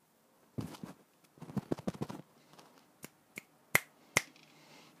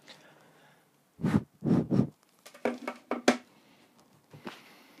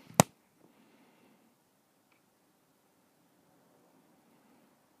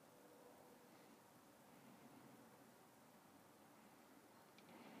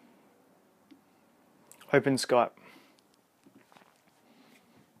Open Skype.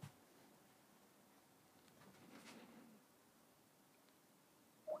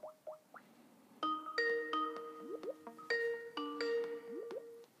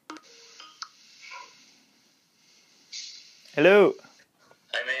 Hello.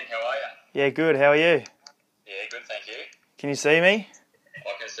 Hey man, how are you? Yeah, good. How are you? Yeah, good, thank you. Can you see me?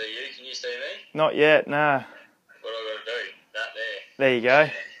 I can see you. Can you see me? Not yet, nah. What do I got to do? That there. There you go.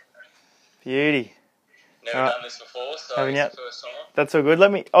 Beauty. Never Alright. done this before, so Haven't it's yet? the first time. That's all good.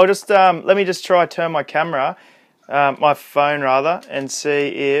 Let me just try turn my camera, my phone rather, and see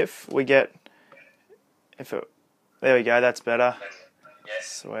if we get there we go, that's better.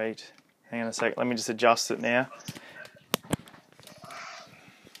 Yes. Sweet. Hang on a sec, let me just adjust it now.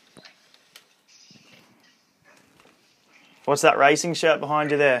 What's that racing shirt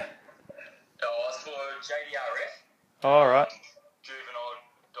behind you there? Oh, it's for JDRF. Alright. Juvenile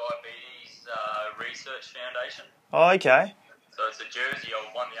Diabetes Research Foundation. Oh, okay. So it's a jersey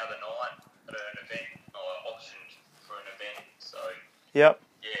I won the other night at an event, or optioned for an event. So, Yep.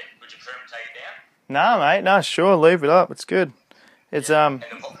 yeah, would you prefer me to take it down? Nah, mate, no, sure, leave it up. It's good. It's And the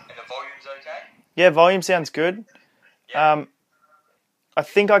volume's okay? yeah, volume sounds good. Yeah. I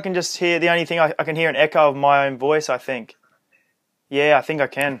think I can just hear the only thing I can hear an echo of my own voice, I think. Yeah, I think I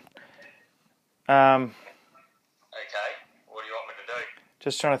can. Okay. What do you want me to do?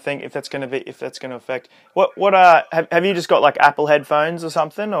 Just trying to think if that's going to affect. What have you just got like Apple headphones or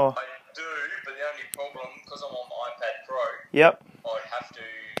something or? I do, but the only problem, because I'm on my iPad Pro, Yep. I'd have to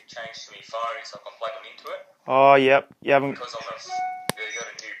change to my phone so I can plug them into it. Oh, yep. You haven't. Because they've got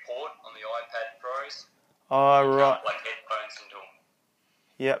a new port on the iPad Pros. Oh, You right. can't plug headphones into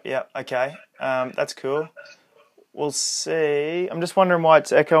them. Yep. Okay. That's cool. We'll see. I'm just wondering why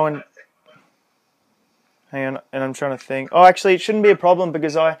it's echoing. Hang on, and I'm trying to think. Oh, actually, it shouldn't be a problem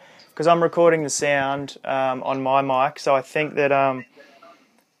because I'm recording the sound on my mic. So I think that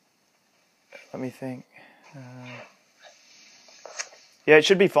let me think. Yeah, it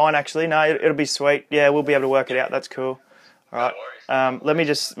should be fine actually. No, it'll be sweet. Yeah, we'll be able to work it out. That's cool. All right. Let me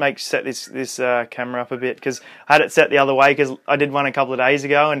just set this camera up a bit because I had it set the other way because I did one a couple of days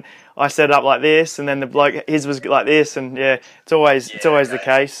ago and I set it up like this and then the bloke his was like this and yeah, it's always the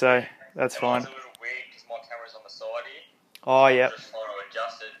case. So that's fine. It's a little weird because my camera's on the side here. Oh yeah. I'm just trying to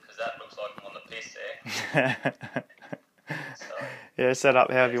adjust it because that looks like I'm on the piss there. So, yeah, set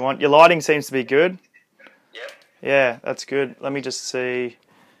up however you want. Your lighting seems to be good. yep. Yeah, that's good. Let me just see.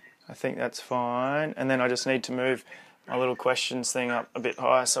 I think that's fine. And then I just need to move my little questions thing up a bit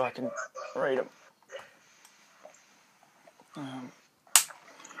higher so I can read them.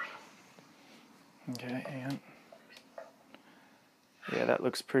 Okay, hang on. Yeah, that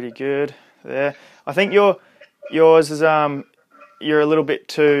looks pretty good there. I think yours is you're a little bit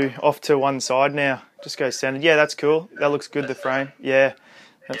too off to one side now. Just go centered. Yeah, that's cool. That looks good, the frame. Yeah,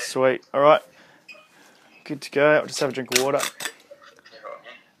 that's sweet. All right. Good to go. I'll just have a drink of water.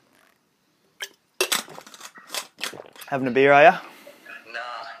 Having a beer, are you? Nah,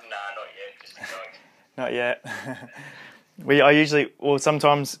 not yet. Just a joke. Not yet.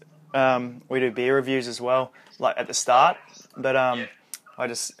 Sometimes we do beer reviews as well, like at the start. But I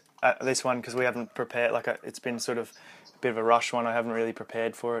just this one because we haven't prepared. It's been sort of a bit of a rush one. I haven't really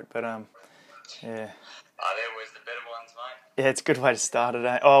prepared for it. But yeah. They're always the better ones, mate. Yeah, it's a good way to start it.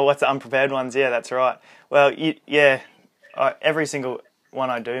 Eh? Oh, what's the unprepared ones? Yeah, that's right. Well, every single one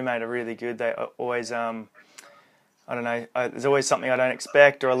I do, mate, are really good. They always I don't know. There's always something I don't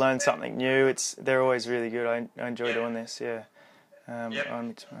expect, or I learn something new. They're always really good. I enjoy doing this. Yeah.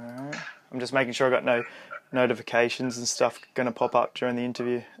 I'm just making sure I got no notifications and stuff going to pop up during the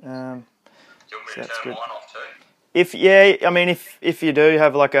interview. Do you want me to turn mine off too? If you do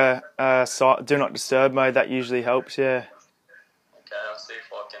have like a do not disturb mode, that usually helps. Yeah. Okay, I'll see if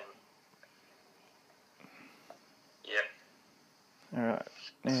I can. Yep. All right.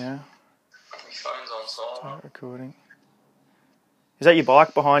 Yeah. My phone's on silent. Start recording. Is that your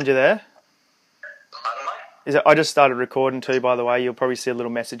bike behind you there? Pardon, mate? I just started recording too, by the way. You'll probably see a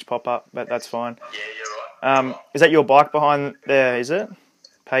little message pop up, but that's fine. Yeah, you're right. Is that your bike behind there, is it?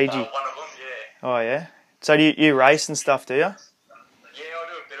 Pagey. One of them, yeah. Oh, yeah. So do you race and stuff, do you? Yeah, I do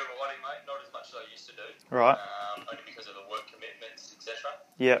a bit of riding, mate. Not as much as I used to do. Right. Only because of the work commitments, etc.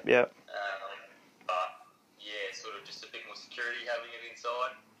 Yep. But, yeah, sort of just a bit more security having it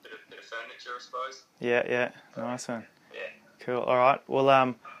inside. Bit of furniture, I suppose. Yeah. Nice one. Yeah. Cool. All right.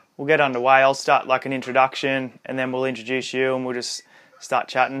 Well, we'll get underway. I'll start like an introduction, and then we'll introduce you, and we'll just start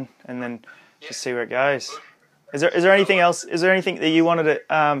chatting, and then just see where it goes. Is there anything else? Is there anything that you wanted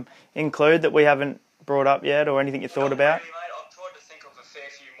to include that we haven't brought up yet, or anything you thought about? Really, mate. I've tried to think of a fair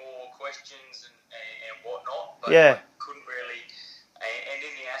few more questions and but Yeah. I couldn't really. And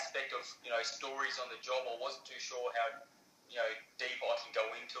in the aspect of stories on the job, I wasn't too sure how deep I can go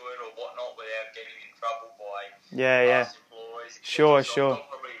into it or whatnot without getting in trouble by past employees. Sure. So I've got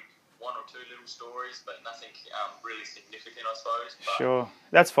probably one or two little stories, but nothing really significant, I suppose. But Sure,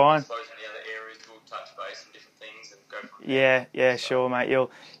 that's fine. I suppose in the other areas we'll touch base on different things and go from there. Yeah, sure, mate.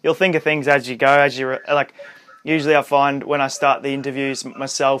 You'll think of things as you go, like. Usually, I find when I start the interviews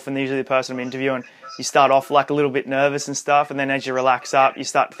myself, and usually the person I'm interviewing, you start off like a little bit nervous and stuff, and then as you relax up, you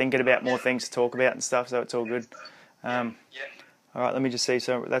start thinking about more things to talk about and stuff. So it's all good. All right, let me just see.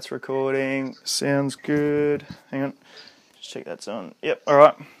 So that's recording. Sounds good. Hang on, just check that's on. Yep. All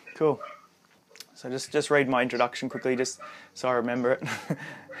right. Cool. So just read my introduction quickly, just so I remember it.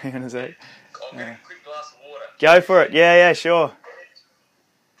 Hang on a sec. I'll get a quick glass of water. Go for it. Yeah, sure.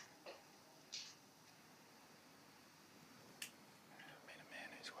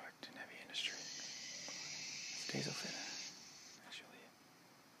 Diesel fitter.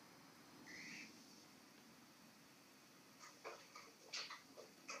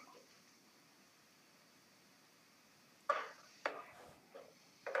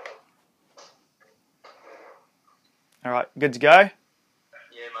 All right, good to go? Yeah, mate,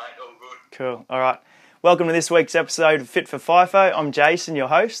 all good. Cool. All right. Welcome to this week's episode of Fit for FIFO. I'm Jason, your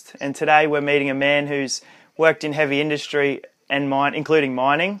host, and today we're meeting a man who's worked in heavy industry and including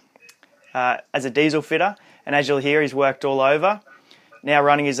mining, as a diesel fitter. And as you'll hear, he's worked all over, now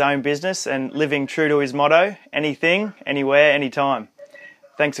running his own business and living true to his motto, anything, anywhere, anytime.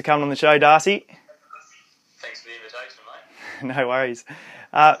 Thanks for coming on the show, Darcy. Thanks for the invitation, mate. No worries.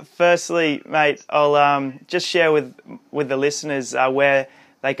 Firstly, mate, I'll just share with the listeners where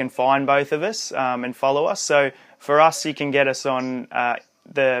they can find both of us and follow us. So for us, you can get us on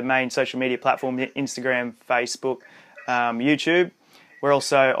the main social media platform, Instagram, Facebook, YouTube. We're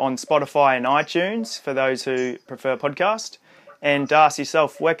also on Spotify and iTunes for those who prefer podcast. And Darcy,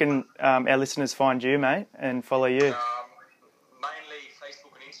 yourself, where can our listeners find you, mate, and follow you? Mainly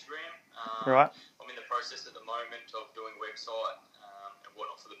Facebook and Instagram. Right. I'm in the process at the moment of doing website and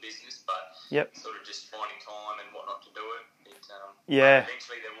whatnot for the business, but sort of just finding time and whatnot to do it.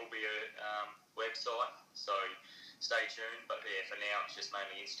 Eventually there will be a website, so stay tuned. But yeah, for now it's just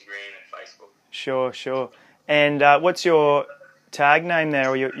mainly Instagram and Facebook. Sure. And what's your tag name there,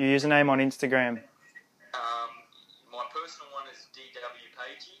 or your username on Instagram? My personal one is DW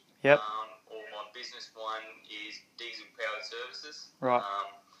Pagey. Yep. Or my business one is Diesel Powered Services. Right.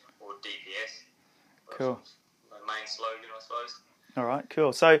 Or DPS. Cool. My main slogan, I suppose. All right,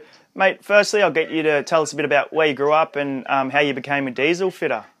 cool. So, mate, firstly, I'll get you to tell us a bit about where you grew up and how you became a diesel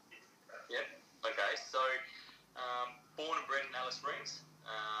fitter. Yep. Okay. So, born and bred in Alice Springs.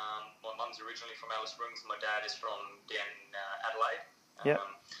 My mum's originally from Alice Springs. My dad is from down in Adelaide. Yep.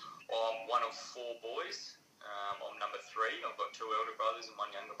 I'm one of four boys. I'm number three. I've got two elder brothers and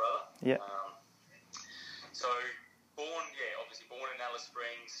one younger brother. Yeah. So, obviously born in Alice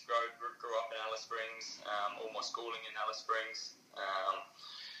Springs, grew up in Alice Springs, all my schooling in Alice Springs.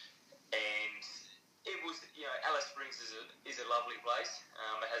 And it was, Alice Springs is a lovely place.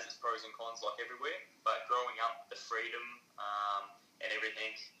 It has its pros and cons like everywhere. But growing up, the freedom and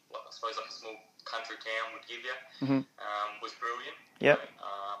everything, like I suppose like a small country town would give you, was brilliant. Yep.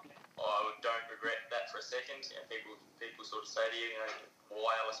 I don't regret that for a second. People sort of say to you,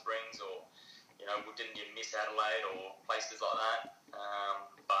 why Alice Springs, or didn't you miss Adelaide or places like that?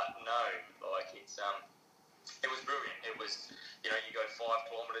 But no, like it was brilliant. It was, you go 5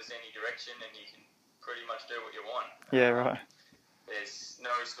 kilometres any direction and you can pretty much do what you want. Yeah, right. There's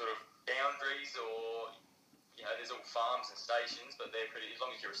no sort of boundaries or, there's all farms and stations, but they're pretty, as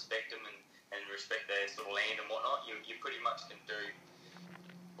long as you respect them and respect their sort of land and whatnot, you pretty much can do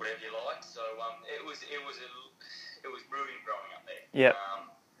whatever you like. So it was brilliant growing up there. Yeah.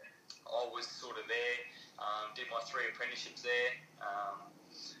 I was sort of there, did my 3 apprenticeships there.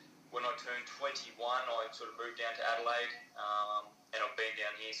 When I turned 21, I sort of moved down to Adelaide, and I've been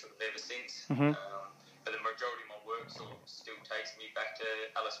down here sort of ever since. But the majority of my work sort of still takes me back to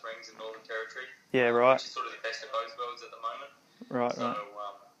Alice Springs in Northern Territory. Yeah, right. Which is sort of the best of both worlds at the moment. Right.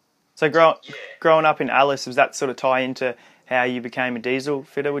 So, growing up in Alice, does that sort of tie into how you became a diesel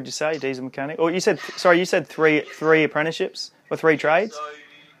fitter, would you say, diesel mechanic? Or you said three apprenticeships or 3 trades? So,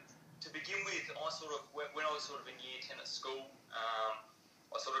 to begin with, when I was sort of in year 10 at school,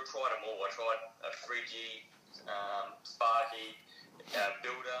 I sort of tried them all. I tried a Friggy, Sparky,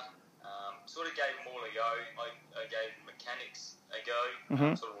 Builder, sort of gave them all a go. I gave mechanics a go,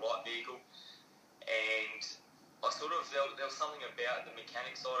 sort of light vehicle, and there was something about the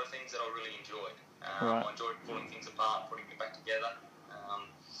mechanic side of things that I really enjoyed. I enjoyed pulling things apart, putting them back together,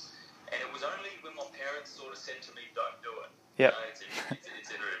 And it was only when my parents sort of said to me, "Don't do it." Yep. You know, it's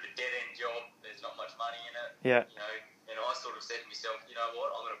a bit of a dead end job. There's not much money in it. Yeah. You know, and I sort of said to myself, you know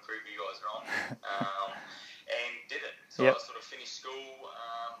what, I'm going to prove you guys wrong, and did it. So Yep. I sort of finished school.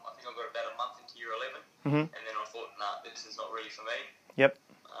 I think I got about a month into year 11, Mhm. and then I thought, nah, this is not really for me. Yep.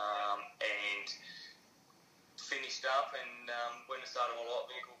 And finished up and went and started my light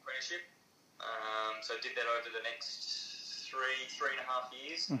vehicle apprenticeship. So I did that over the next three and a half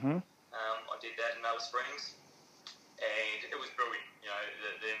years. Mhm. I did that in Alice Springs, and it was brilliant. You know,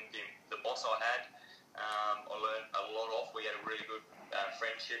 the boss I had, I learned a lot off. We had a really good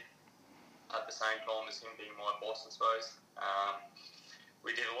friendship at the same time as him being my boss, I suppose.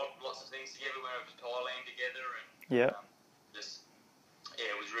 We did lots of things together. We went over to Thailand together, and Yeah.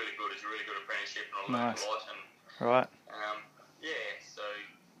 it was really good. It was a really good apprenticeship, and I learned Nice. a lot. And Right. so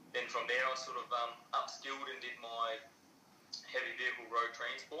then from there I sort of upskilled and did my heavy vehicle road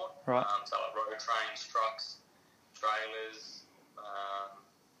transport. Right. So like road trains, trucks, trailers,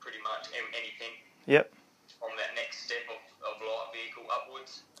 pretty much anything. Yep. From that next step of light vehicle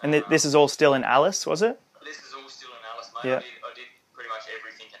upwards. And this is all still in Alice, was it? This is all still in Alice, mate. Yeah. I did pretty much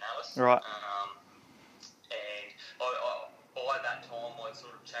everything in Alice. Right. And by that time, I'd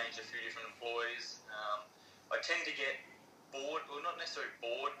sort of changed a few different employees. I tend to get bored, well, not necessarily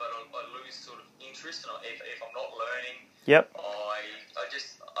bored, but I lose sort of interest. And if I'm not learning, Yep. I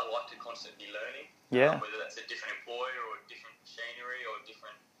like to constantly be learning. Yeah. Whether that's a different employer or a different machinery or a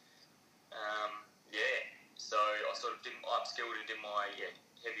different, So I sort of upskilled and did my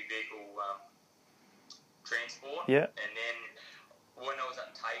heavy vehicle transport. Yeah. And then when I was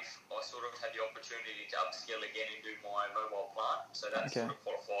at TAFE, I sort of had the opportunity to upskill again and do my mobile plant. So that Okay. sort of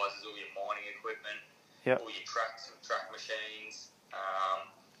qualifies as all your mining equipment, Yep. all your track machines.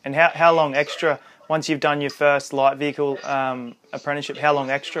 And how long extra, once you've done your first light vehicle apprenticeship, how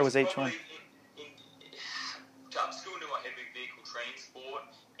long extra was each one? To upskill into my heavy vehicle transport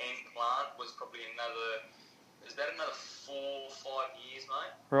and plant was probably another 4 or 5 years,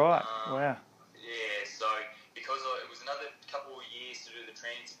 mate. Right. Wow. Yeah, so because it was another couple of years to do the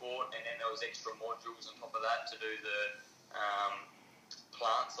transport, and then there was extra modules on top of that to do the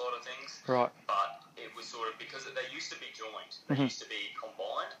plant side of things. Right. But it was sort of, because they used to be joined, they used to be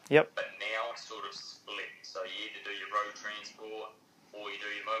combined. Yep. But now it's sort of split. So you either do your road transport or you do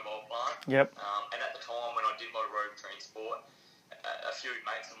your mobile plant. Yep. And at the time when I did my road transport, a few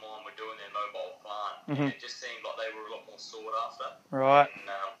mates of mine were doing their mobile plant, and it just seemed like they were a lot more sought after. Right.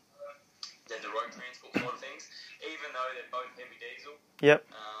 Than the road transport side of things, even though they're both heavy diesel. Yep.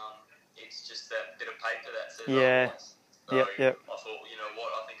 It's just that bit of paper that says Yeah. otherwise. So Yep. I thought, you know what,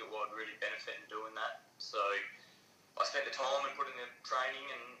 I think it would really benefit in doing that. So I spent the time and put in the training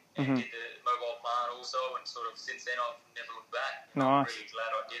and did the mobile plant also, and sort of since then I've never looked back. I'm Nice. really glad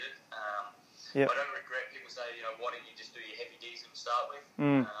I did it. Yep. I don't regret. People say, you know, why didn't you just do your heavy diesel to start with?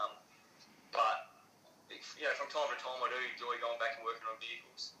 But from time to time I do enjoy going back and working on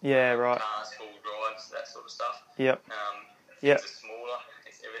vehicles. Yeah, right. Cars, full drives, that sort of stuff. Yep. Things are smaller.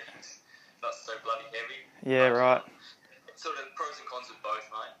 Everything's not so bloody heavy. Yeah, but, right. It's sort of pros and cons of both,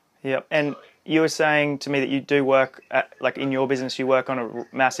 mate. Yep. And you were saying to me that you do work like in your business, you work on a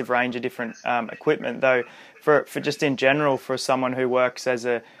massive range of different equipment. Though, for just in general, for someone who works as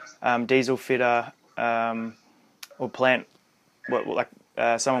a diesel fitter or plant,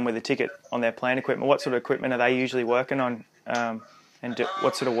 someone with a ticket on their plant equipment, what sort of equipment are they usually working on?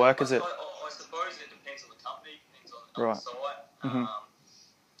 What sort of work is it? I suppose it depends on the company, depends on Right. the site.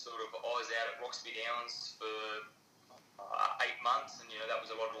 Sort of, I was out at Roxby Downs for 8 months, and that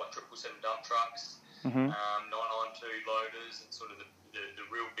was a lot of like 777 dump trucks, 992 loaders, and sort of the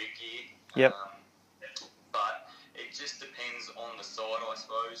real big gear. Yep. But it just depends on the site, I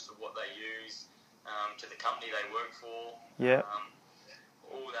suppose, to what they use, to the company they work for. Yeah.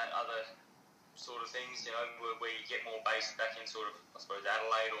 All that other sort of things, where you get more based back in sort of, I suppose,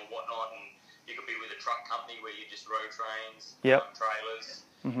 Adelaide or whatnot, and you could be with a truck company where you just road trains, trailers.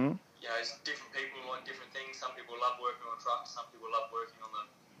 It's different people like different things. Some people love working on trucks, some people love working on the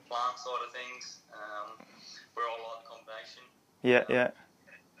plant side of things, where I like the combination. Yeah.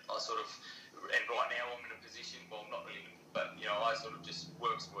 I sort of, and right now I'm in a position, well, not really, but, I sort of just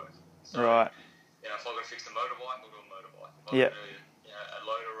work. So, Right. if I've got to fix a motorbike, I'll do a motorbike. If I've Yeah. got to do, a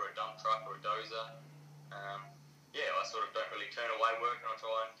loader or a dump truck or a dozer, I sort of don't really turn away work, and I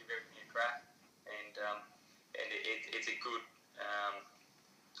try and give everything a crack. And it's a good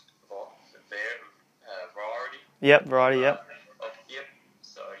variety. Yep, variety, yep. Yep.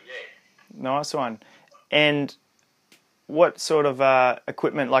 So, yeah. Nice one. And what sort of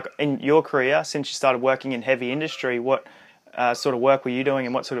equipment, like in your career, since you started working in heavy industry, what sort of work were you doing,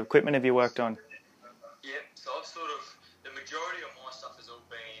 and what sort of equipment have you worked on? Yeah, so I've sort of, the majority of my stuff has all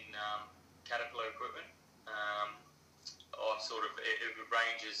been Caterpillar equipment. I've sort of, it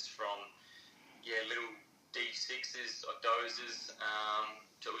ranges from, little D6s or dozers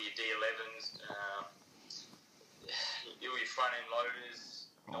to all your D11s, all your front end loaders,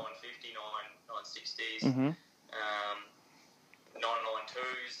 950, 960s, Mm-hmm.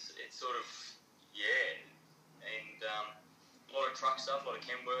 992s. It's sort of, and a lot of truck stuff, a lot of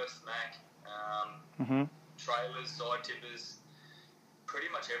Kenworth, Mack, Mm-hmm. trailers, side tippers, pretty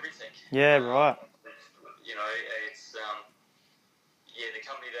much everything. Yeah, right. You know, it's the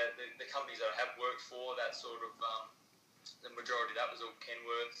companies that I have worked for, that sort of the majority of that was all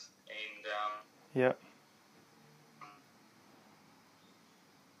Kenworth and Yep.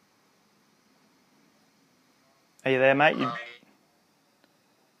 Are you there, mate?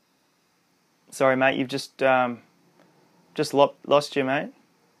 Sorry, mate. You've just lost you, mate.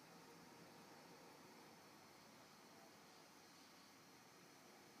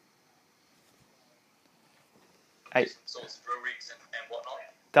 Hey, sorts of drill rigs and whatnot.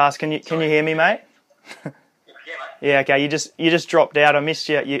 Das, can you hear me, mate? Yeah, mate. Yeah, okay. You just dropped out. I missed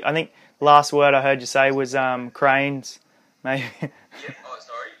you. I think last word I heard you say was cranes, maybe. Yeah. Oh,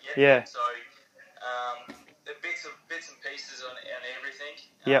 sorry. Yeah. So the bits and pieces on everything.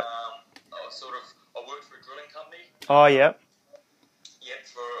 Yep. I worked for a drilling company. Oh, yep. Yep.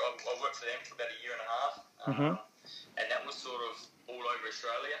 I worked for them for about a year and a half. Mm-hmm. And that was sort of all over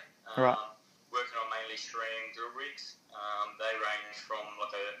Australia. Right. Working on mainly stream drill rigs. They range from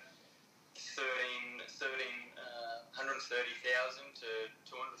like a 130,000 to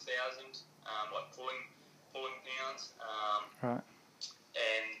 200,000, like pulling pounds. Right.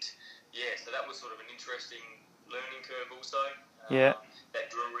 And so that was sort of an interesting learning curve also. Yeah. That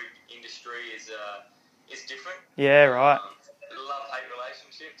drill rig industry is different. Yeah, right. Love-hate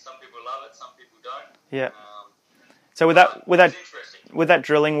relationship. Some people love it, some people don't. Yeah. So would that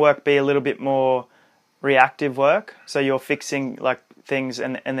drilling work be a little bit more reactive work? So you're fixing like things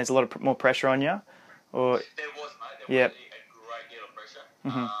and there's a lot of more pressure on you, or there was, mate. There was a great deal of pressure.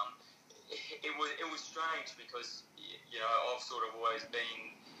 Mm-hmm. It was strange because I've sort of always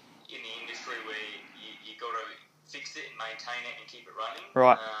been in the industry where you got to fix it and maintain it and keep it running.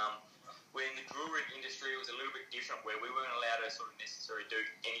 Right. When the drill rig industry was a little bit different, where we weren't allowed to sort of necessarily do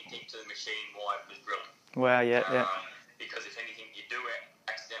anything to the machine while it was drilling. Wow. Yeah. Because if anything you do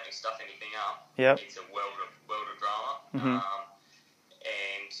accidentally stuff anything up, Yep. it's a world of drama. Mm-hmm.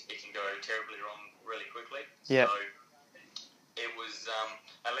 And it can go terribly wrong really quickly. Yep. So it was,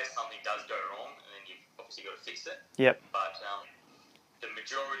 unless something does go wrong, and then you've obviously got to fix it. Yep. But the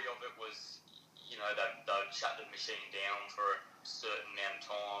majority of it was, they'd shut the machine down for a certain amount of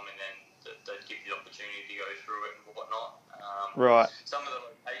time, and then they'd give you the opportunity to go through it and whatnot. Right. Some of the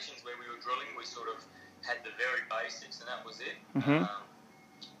locations where we were drilling, we sort of had the very basics, and that was it. Mm-hmm.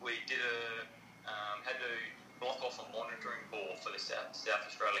 We did had to block off a monitoring bore for the South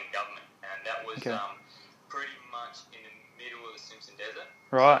Australian government, and that was pretty much in the middle of the Simpson Desert.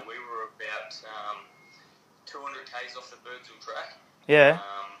 Right. So we were about 200 k's off the Birdsville track. Yeah.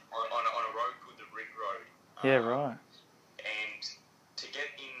 On a road called the Rig Road. Yeah. Right. And to do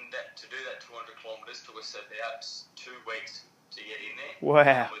that 200 kilometres took us about 2 weeks to get in there.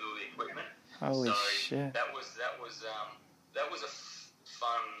 Wow. With all the equipment. Holy shit. That was a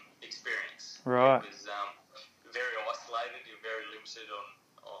fun experience. Right. It was very isolated. You're very limited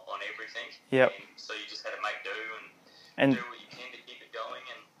on everything. Yep. And so you just had to make do and do what you can to keep it going.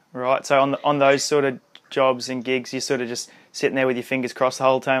 And right. So on those sort of jobs and gigs, you're sort of just sitting there with your fingers crossed the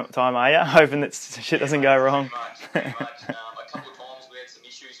whole time, are you? Hoping that shit doesn't go wrong. Pretty much. A couple of times we had some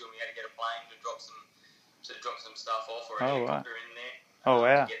issues when we had to get a plane to drop some stuff off, or a helicopter in there. Oh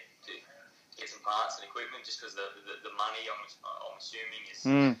wow. To get some parts and equipment, just because the money I'm assuming is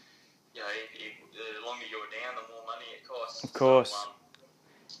the longer you're down, the more money it costs. Of course. So,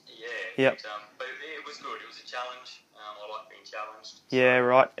 Yep. But it was good. It was a challenge. I like being challenged. Yeah,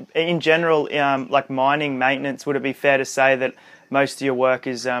 right. In general, like mining maintenance, would it be fair to say that most of your work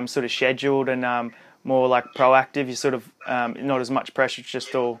is sort of scheduled and more like proactive? You sort of not as much pressure. It's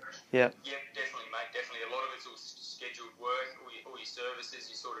just all. Yeah. Yeah, definitely, mate. Definitely. A lot of it's all scheduled work. All your services,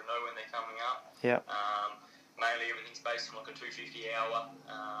 you sort of know when they're coming up. Yeah. Mainly everything's based on like a 250 hour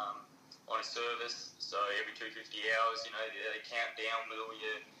on a service. So every 250 hours, they count down with all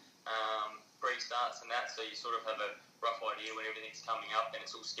your pre-starts and that. So you sort of have a rough idea when everything's coming up, and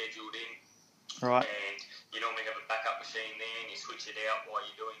it's all scheduled in. Right. And you normally have a backup machine there, and you switch it out while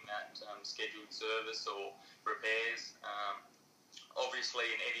you're doing that scheduled service or repairs. Obviously,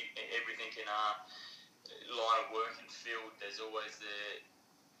 in everything in our line of work and field, there's always the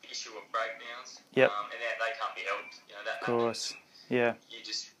issue of breakdowns. Yep. And they can't be helped. That Of course. happens. Yeah. You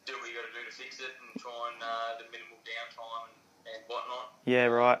just do what you got to do to fix it and try and the minimal downtime and whatnot. Yeah,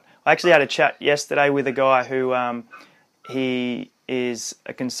 right. I actually had a chat yesterday with a guy who he is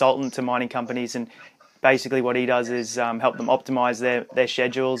a consultant to mining companies, and basically what he does is help them optimize their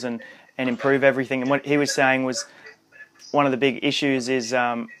schedules and improve everything. And what he was saying was one of the big issues is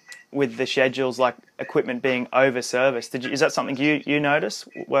with the schedules, like equipment being over-serviced. Is that something you notice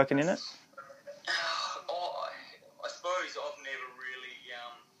working in it? I suppose I've never really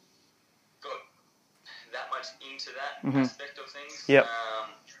got that much into that aspect of things. Yep.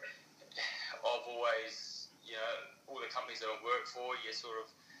 I've always, all the companies that I've worked for, you sort of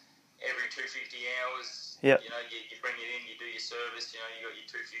every 250 hours, yep. You bring it in, you do your service, you got your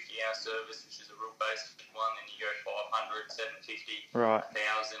 250-hour service, which is a real basic one, then you go 500, 750, right.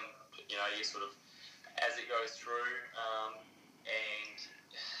 1,000, you sort of, as it goes through, and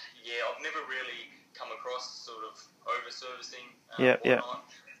I've never really come across sort of over-servicing, Yep. They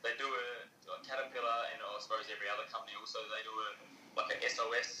do like Caterpillar, and I suppose every other company also, they do like a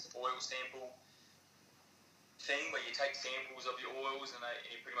SOS oil sample thing where you take samples of your oils and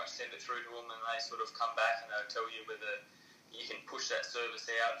you pretty much send it through to them, and they sort of come back and they'll tell you whether you can push that service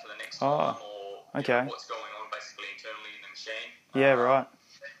out for the next time or what's going on basically internally in the machine. Yeah, right.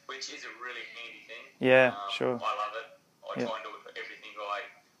 Which is a really handy thing. Yeah, sure. I love it. I try and do it for everything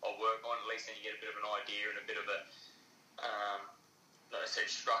I work on. At least then you get a bit of an idea and a bit of a, not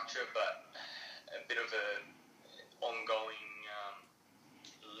necessarily structure, but a bit of a ongoing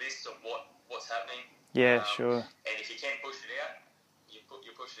list of what's happening. Yeah, sure. And if you can push it out, you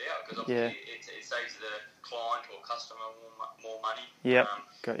push it out, because obviously it saves the client or customer more money. Yep.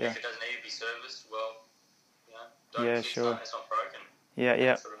 If it doesn't need to be serviced, well, don't fix it. It's not broken.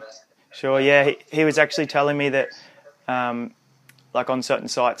 Yeah. Sort of Sure. Yeah, he was actually telling me that, like on certain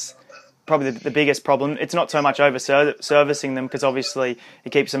sites, probably the biggest problem, it's not so much over servicing them, because obviously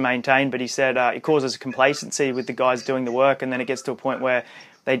it keeps them maintained, but he said it causes complacency with the guys doing the work, and then it gets to a point where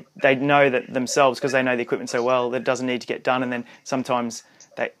they know that themselves, because they know the equipment so well, that it doesn't need to get done, and then sometimes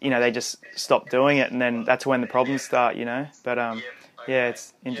they just stop doing it, and then that's when the problems start, But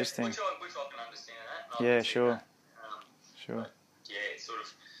it's interesting. Which I can understand that. Yeah, sure. Sure. It's sort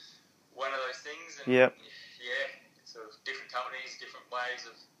of one of those things. And yep. It's sort of different companies, different ways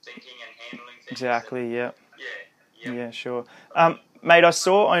of thinking and handling things. Exactly. And, yeah, sure. Mate, I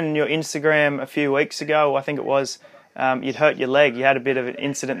saw on your Instagram a few weeks ago, I think it was, you'd hurt your leg. You had a bit of an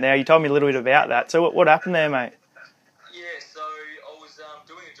incident there. You told me a little bit about that. So what happened there, mate? Yeah, so I was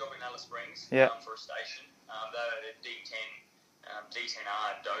doing a job in Alice Springs for a station. They had a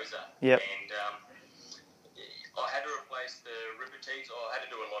D10R dozer. Yep. And I had to replace the ripper teeth. I had to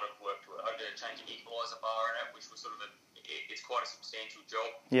do a lot of work to it. I had to change an equaliser bar in it, which was sort of it's quite a substantial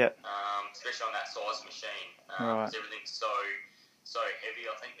job. Yeah. Especially on that size machine. Right. Because everything's so heavy.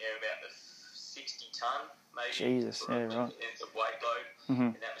 I think they're about the 60 ton, maybe. Jesus, yeah, right. The weight load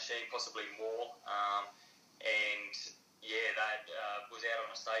in that machine, possibly more. And they was out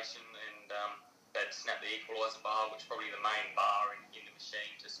on a station, and they'd snapped the equaliser bar, which is probably the main bar in the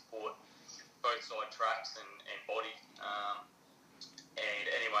machine to support both side tracks and body. And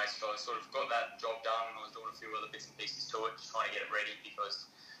anyway, so I sort of got that job done, and I was doing a few other bits and pieces to it, just trying to get it ready, because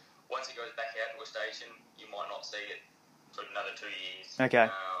once it goes back out to a station, you might not see it for another 2 years.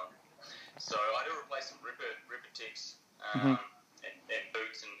 Okay. So I had to replace some ripper tips and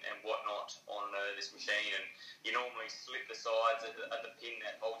boots and whatnot on this machine, and you normally slip the sides at the pin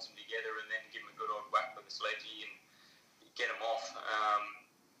that holds them together, and then give them a good old whack with a sledgie and get them off.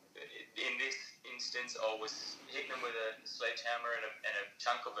 In this instance, I was hitting them with a sledgehammer, and a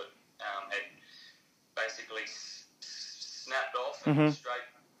chunk of it had basically snapped off and straight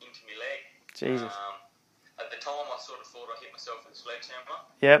into my leg. Jesus. At the time, I sort of thought I hit myself with a sledgehammer.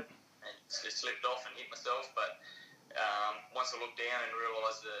 Yep. And it slipped off and hit myself, but once I looked down and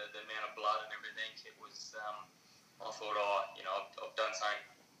realised the amount of blood and everything, it was, I thought, I've done something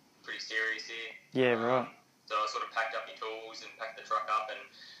pretty serious here. Yeah, right. So I sort of packed up my tools and packed the truck up and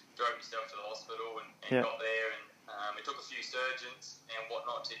drove myself to the hospital and got there, and it took a few surgeons and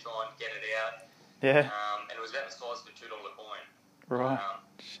whatnot to try and get it out. Yeah. And it was about the size of a $2 coin. Right.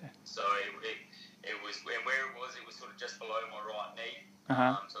 So it was, and where it was sort of just below my right knee.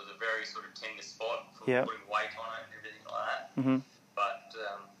 So it was a very sort of tender spot for putting weight on it and everything like that. But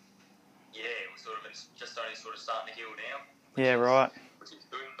it was sort of just only sort of starting to heal now. Right. Which is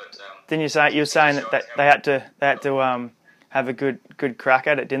good, but didn't you were saying that they had to have a good crack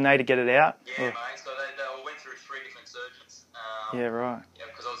at it, didn't they, to get it out? Yeah, mate. So they went through 3 different surgeons. Right.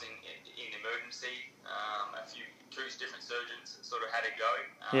 Because I was in emergency. 2 different surgeons that sort of had a go.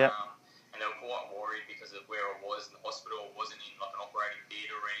 Yeah. And they were quite worried because of where I was in the hospital. I wasn't in like an operating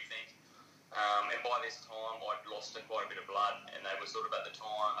theatre or anything. And by this time, I'd lost quite a bit of blood, and they were sort of at the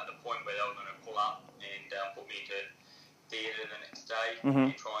point where they were going to pull up and put me into theatre the next day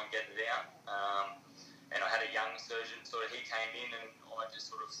and try and get it out. And I had a young surgeon, sort of he came in, and I just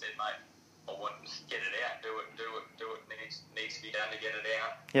sort of said, mate, I want to get it out, do it needs to be done to get it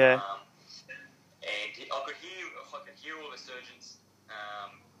out. Yeah. And I could hear all the surgeons.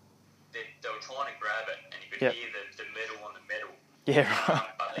 They were trying to grab it, and you could hear the metal on the metal. Yeah.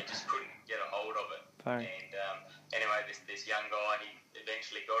 But they just couldn't get a hold of it. Fine. And anyway, this young guy, he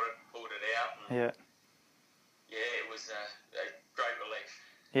eventually got it, pulled it out. And Yeah. Yeah, it was a great relief.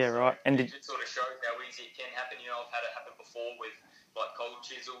 Yeah, right. And it sort of shows how easy it can happen. You know, I've had it happen before with like cold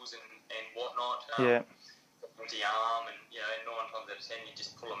chisels and whatnot. Yeah. The arm, and 9 times out of 10 you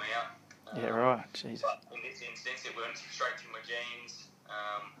just pull them out. Yeah, right. Jesus. But in this instance, it went straight through my jeans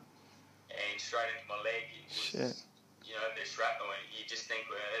and straight into my leg. It was, Shit. The shrapnel, and you just think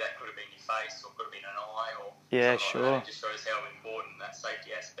that could have been your face or could have been an eye or yeah, something sure. like that. It just shows how important that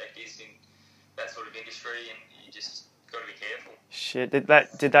safety aspect is in that sort of industry, and you just got to be careful. Shit. Did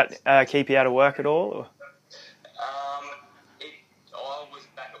that keep you out of work at all? Or? I was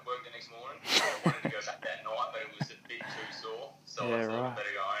back at work the next morning. I wanted to go back that night, but it was a bit too sore, so I thought I'd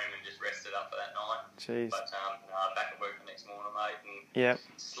better go home and just rest it up for that night. Jeez. But back at work the next morning, mate, and it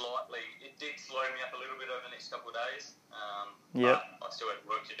did slow me up a little bit over the next couple of days. But I still had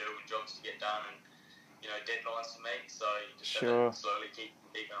work to do and jobs to get done, and deadlines to meet, so you just have to slowly keep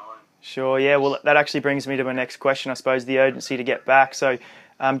on. Sure, yeah. Well, that actually brings me to my next question, I suppose, the urgency to get back. So, do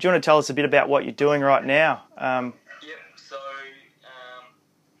you want to tell us a bit about what you're doing right now? So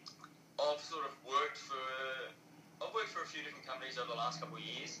I've sort of worked for a few different companies over the last couple of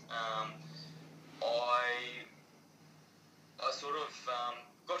years. I sort of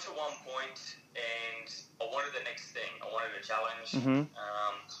got to one point and I wanted the next thing. I wanted a challenge.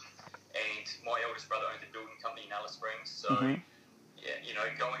 And my eldest brother owns a building company in Alice Springs, so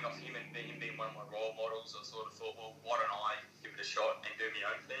going off him and him being one of my role models, I sort of thought, well, why don't I give it a shot and do my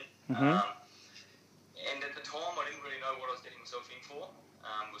own thing? And at the time, I didn't really know what I was getting myself in for.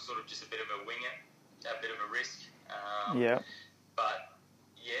 It was sort of just a bit of a wing it, a bit of a risk. But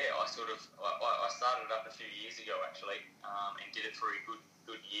yeah, I started up a few years ago actually, and did it for a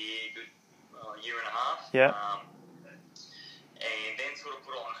good year and a half. And then sort of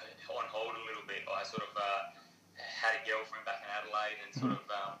put it on hold a little bit. I sort of had a girlfriend back in Adelaide, and sort of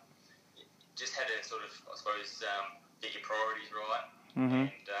just had to sort of, I suppose, get your priorities right. And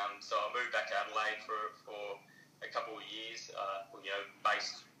so I moved back to Adelaide for a couple of years,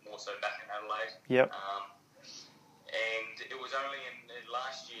 based more so back in Adelaide. And it was only in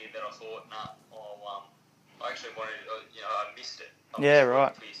last year that I thought, I actually wanted, I missed it.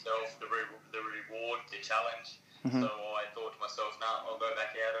 Right. For yourself, the reward, the challenge. So I thought to myself, I'll go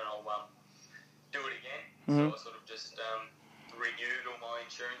back out and I'll do it again. So I sort of just renewed all my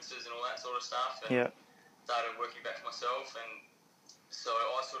insurances and all that sort of stuff, and started working back for myself. And so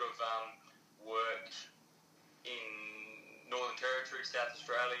I sort of worked in Northern Territory, South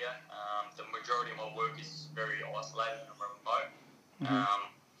Australia. The majority of my work is very isolated and remote.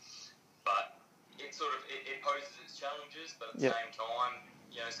 But it sort of it poses its challenges, but at the same time,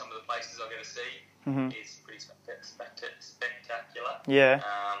 some of the places I get to see is pretty spectacular.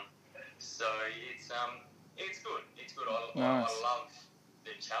 So it's good. It's good. I love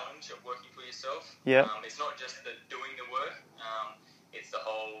the challenge of working for yourself. It's not just the doing the work. It's the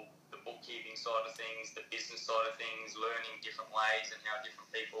bookkeeping side of things, the business side of things, learning different ways and how different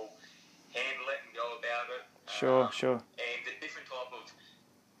people handle it and go about it. Sure. And the different type of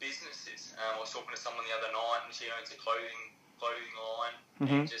businesses. I was talking to someone the other night, and she owns a clothing line,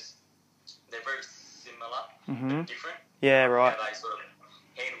 and just they're very similar but different. How they sort of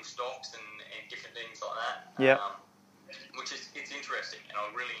handle stocks and different things like that. Which it's interesting, and I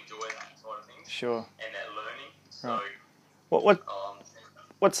really enjoy that side of things. And that learning. So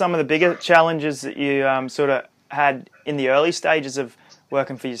what's some of the bigger challenges that you sort of had in the early stages of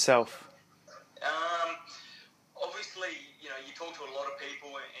working for yourself? Obviously, you talk to a lot of people,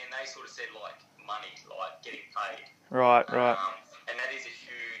 and they sort of said like money, like getting paid. Right. And that is a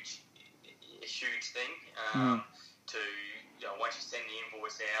huge thing. To once you send the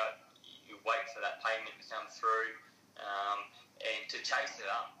invoice out, you wait for that payment to come through, and to chase it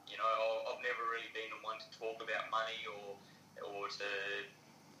up. I've never really been the one to talk about money or to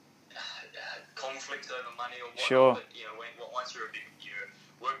conflict over money or whatnot. But once you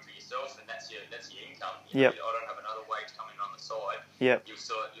work for yourself, and that's your income. I don't have another way to come in on the side. You've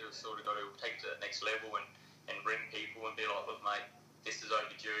sort of got to take it to the next level and and ring people and be like, look, mate, this is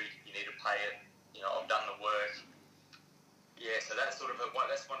overdue. You need to pay it. You know, I've done the work. Yeah, so that's sort of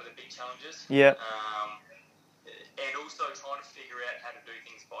that's one of the big challenges. Yeah. And also trying to figure out how to do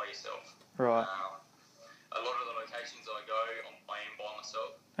things by yourself. Right. A lot of the locations I go, I am by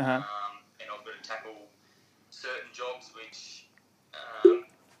myself, Uh-huh. and I've got to tackle certain jobs which do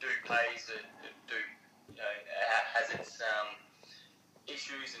pays, do has its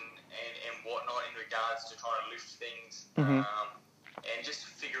issues and whatnot in regards to trying to lift things, and just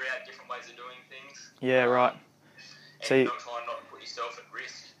figure out different ways of doing things. Yeah, right. And So not trying not to put yourself at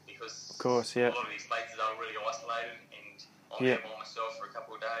risk, because of course, yeah. a lot of these places are really isolated, and I'm there by myself for a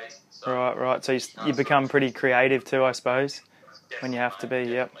couple of days. So right. So you become pretty creative too, I suppose, when you have to be.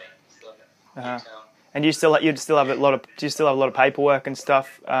 Yep. So, and you'd still have a lot of paperwork and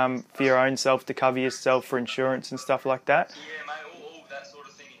stuff for your own self to cover yourself for insurance and stuff like that. Yeah, mate. All that sort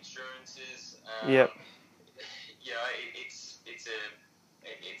of thing. Insurances. Yep. You know, it's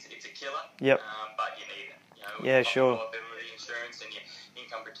a killer. Yep. But you need it. You know, Yeah, sure. Liability insurance and your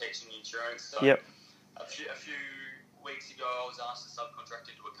income protection insurance. So yep. A few weeks ago, I was asked to subcontract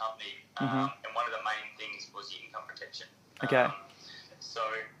into a company, and one of the main things was your income protection. Okay. So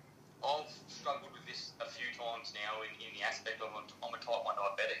I've struggled with this a few times now in the aspect of I'm a type 1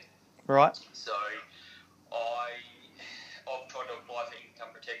 diabetic. Right. So I've tried to apply for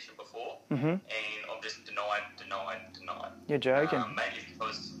income protection before, and I'm just denied. You're joking. Mainly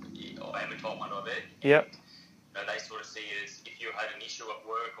because I am a type 1 diabetic. Yep. You know, they sort of see it as if you had an issue at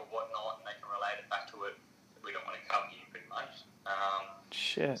work or whatnot, and they can relate it back to it. We don't want to cover you pretty much.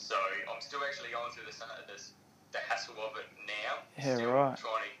 Shit. So I'm still actually going through the hassle of it now. Yeah, still right.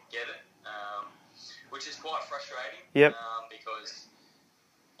 Trying to get it, which is quite frustrating. Yep. Because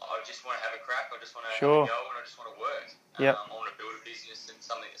I just want to have a crack. I just want to Sure. have a go, and I just want to work. Yep. I want to build a business and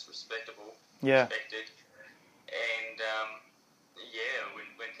something that's respectable, Yeah. respected. And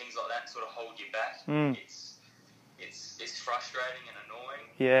when things like that sort of hold you back, it's frustrating and annoying.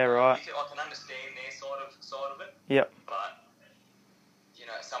 Yeah, right. I can understand their side of it. Yep. But you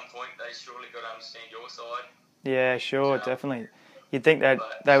know, at some point they surely got to understand your side. Yeah, sure, definitely. You'd think that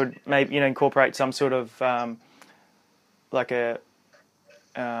they would maybe incorporate some sort of like a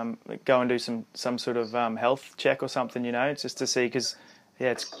go and do some sort of health check or something, just to see, because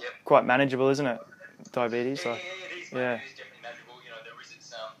it's quite manageable, isn't it? Diabetes. Yeah, it is. Yeah. It is definitely manageable. You know, there is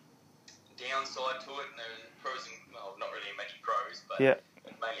its downside to it, and there's pros and not really many pros, but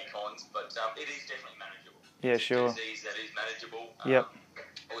mainly cons. But it is definitely manageable. Yeah, it's sure. a disease that is manageable. Yep.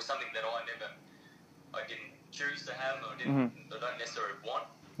 It was something that I didn't choose to have, or I don't necessarily want.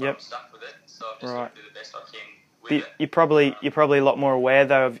 But Yep. I'm stuck with it, so I've just got to do the best I can with it. You're probably a lot more aware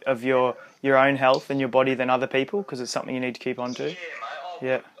though of your own health and your body than other people, because it's something you need to keep on to. Yeah,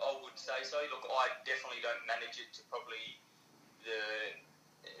 mate. I would say so. Look, I definitely don't manage it to probably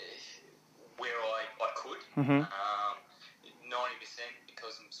where I could. 90%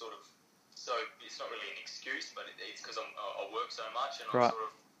 because I'm sort of it's not really an excuse, but it's because I work so much, and I'm sort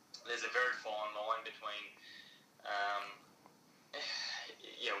of there's a very fine line between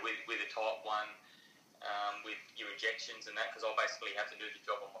with a type 1. With your injections and that, because I basically have to do the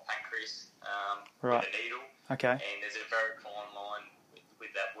job on my pancreas with a needle. Okay. And there's a very fine line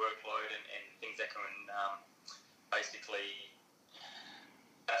with that workload and things that can basically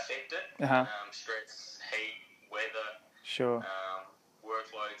affect it. Stress, heat, weather. Sure.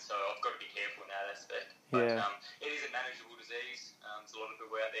 Workload. So I've got to be careful in that aspect. But it is a manageable disease. There's a lot of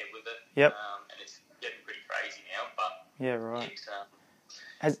people out there with it. Yep. And it's getting pretty crazy now. But yeah, right.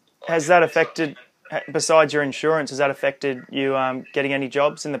 Has that affected? Besides your insurance, has that affected you getting any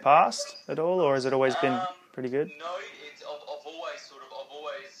jobs in the past at all, or has it always been pretty good? No, I've always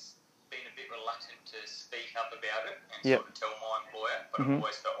been a bit reluctant to speak up about it and sort of tell my employer, but I've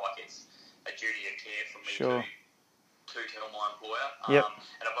always felt like it's a duty of care for me to tell my employer. And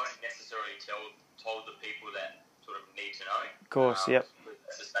I've only necessarily told the people that sort of need to know. Of course, as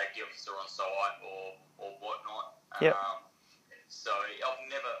a safety officer on site or whatnot. So I've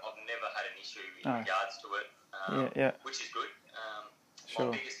never had an issue in regards to it, which is good. My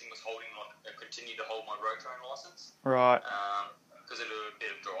biggest thing was continue to hold my road train license. Right. Because I do a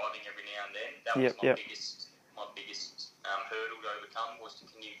bit of driving every now and then. That was my biggest hurdle to overcome, was to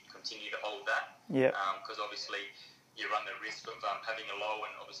continue to hold that. Yeah. Because obviously you run the risk of having a low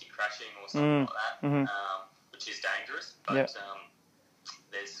and obviously crashing or something like that, which is dangerous. But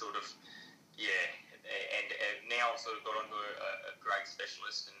there's sort of and now I've sort of got onto a great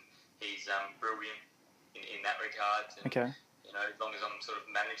specialist, and he's brilliant in that regard. And, you know, as long as I'm sort of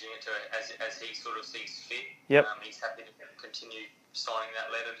managing it as he sort of sees fit, he's happy to continue signing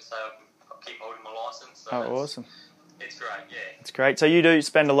that letter to say I keep holding my license. So Oh, awesome. It's great, yeah. It's great. So you do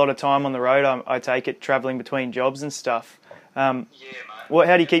spend a lot of time on the road, I take it, travelling between jobs and stuff. Yeah, mate.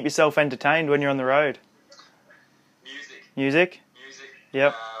 How do you keep yourself entertained when you're on the road? Music. Music? Music.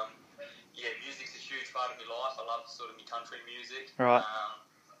 Yep. Yeah, music's a huge part of my life. I love sort of my country music. Right.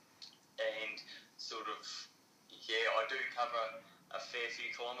 And sort of, yeah, I do cover a fair few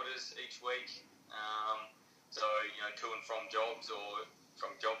kilometres each week. So, to and from jobs or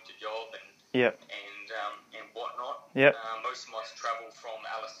from job to job and Yep. and whatnot. Yep. Most of my travel from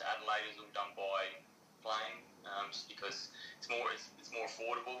Alice to Adelaide is all done by plane, just because it's more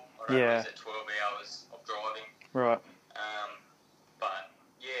affordable. I don't lose that 12 hours of driving. Right. But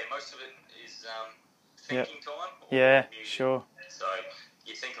yeah, most of it is thinking time. Yeah, music. sure. So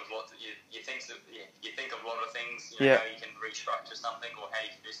you think of lots. You think of a lot of things. Yeah. How you can restructure something or how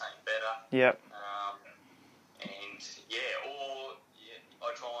you can do something better. Yep. And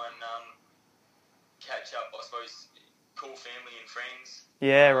I try and catch up. I suppose call family and friends.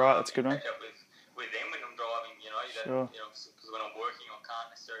 Yeah, right. That's a good one. Catch up with them when I'm driving. Sure. Because when I'm working, I can't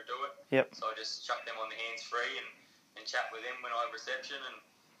necessarily do it. Yep. So I just chuck them on the hands free and chat with them when I have reception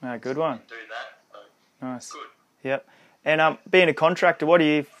and. Good one. Do that. So Nice. Good. Yep. And being a contractor, what do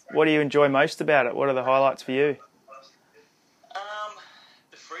you enjoy most about it? What are the highlights for you?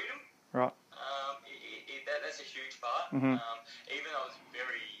 The freedom. Right. That's a huge part. Mm-hmm. Even though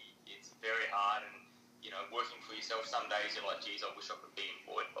it's very hard, and working for yourself. Some days you're like, geez, I wish I could be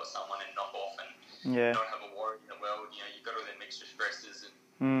employed by someone and knock off and not have a worry in the world. You've got all them extra stresses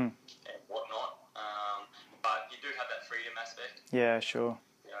and whatnot. But you do have that freedom aspect. Yeah, sure.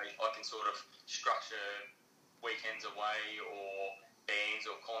 I can sort of structure weekends away or bands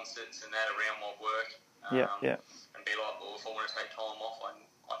or concerts and that around my work. And be like, well, if I want to take time off,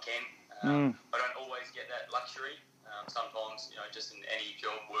 I can. I don't always get that luxury. Sometimes, just in any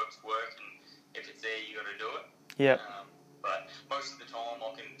job, work, and if it's there, you got to do it. Yeah. But most of the time,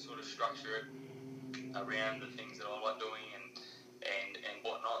 I can sort of structure it around the things that I like doing and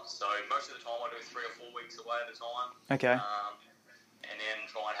whatnot. So most of the time, I do 3 or 4 weeks away at a time. Okay. And then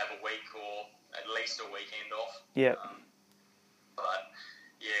try and have a week or at least a weekend off. Yeah. But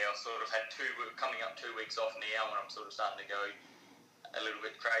yeah, I've sort of had coming up 2 weeks off now, when I'm sort of starting to go a little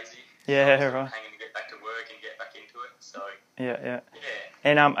bit crazy. Yeah, so right. Hanging to get back to work and get back into it. So Yeah. yeah.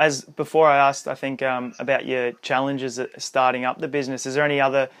 And as before, I asked, I think about your challenges at starting up the business. Is there any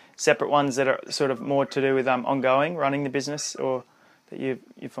other separate ones that are sort of more to do with ongoing running the business, or that you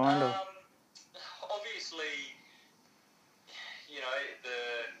find? Or? Obviously,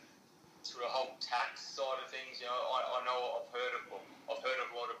 the sort of whole tax side of things. I know I've heard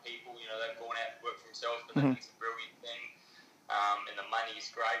of a lot of people. They've gone out and worked for themselves, but they think it's a brilliant thing. And the money is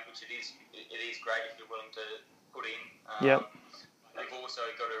great, which it is. It is great if you're willing to put in. You've also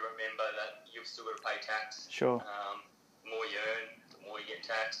got to remember that you've still got to pay tax. Sure. The more you earn, the more you get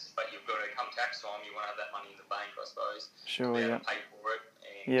taxed. But you've got to, come tax time, you want to have that money in the bank, I suppose. Sure. To be Yeah. able to pay for it.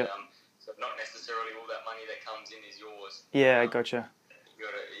 And so not necessarily all that money that comes in is yours. Yeah, I gotcha. You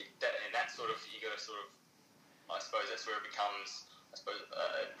got to, and that sort of, you got to sort of, I suppose that's where it becomes,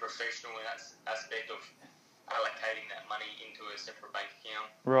 professional in that aspect of allocating that money into a separate bank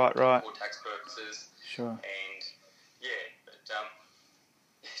account. Right. For tax purposes. Sure. And yeah, but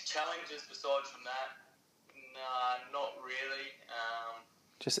challenges besides from that, nah, not really.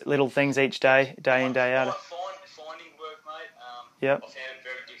 Just little things each day in, day out. Finding work, mate. Yep. I found it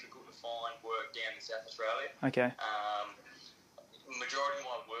very difficult to find work down in South Australia. Okay. Majority of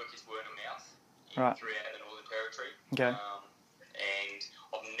my work is word of mouth throughout the Northern Territory. Okay. And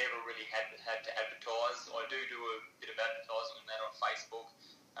I've never really had to advertise. I do a bit of advertising on that on Facebook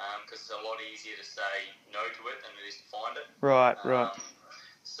because it's a lot easier to say no to it than it is to find it. Right.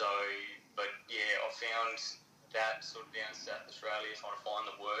 So, but yeah, I found that sort of down in South Australia, trying to find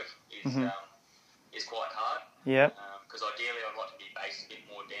the work is quite hard. Yeah. Because ideally, I'd like to be based a bit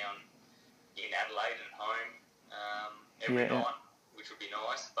more down in Adelaide and home every night, which would be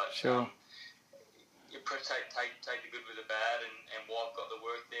nice. But sure. You take the good with the bad, and while I've got the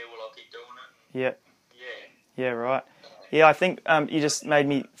work there, I'll keep doing it. Yeah. Yeah. Yeah. Right. Yeah, I think you just made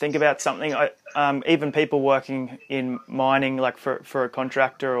me think about something. Even people working in mining, like for a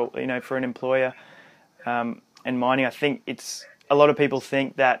contractor or for an employer, and mining, I think it's a lot of people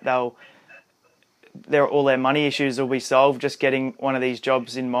think that all their money issues will be solved just getting one of these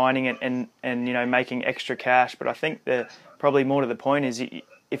jobs in mining and making extra cash. But I think probably more to the point is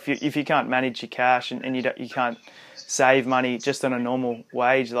if you can't manage your cash and you can't save money just on a normal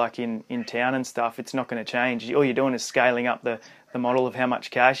wage like in town and stuff, it's not going to change. All you're doing is scaling up the model of how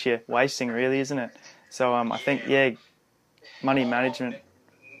much cash you're wasting, really, isn't it? So I think money management.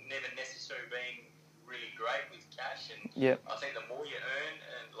 Never necessarily Yep. I think the more you earn,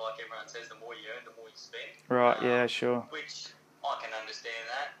 and like everyone says, the more you earn, the more you spend. Right. Yeah. Sure. Which I can understand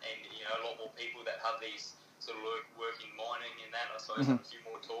that, and a lot more people that have these sort of work in mining and that, I suppose, have a few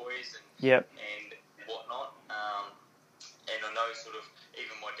more toys and Yep. and whatnot. And I know sort of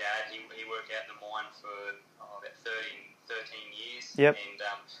even my dad, he worked out in the mine for about 13 years. Yep. And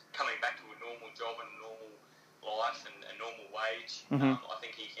coming back to a normal job and a normal life and a normal wage, I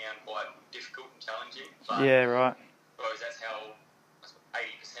think he found quite difficult and challenging. But Yeah. Right. I suppose that's how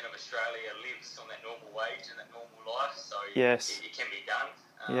 80% of Australia lives on that normal wage and that normal life. So Yes. it can be done.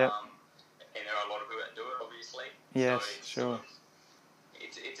 Yep. And there are a lot of people that do it, obviously. Yes. So Sure.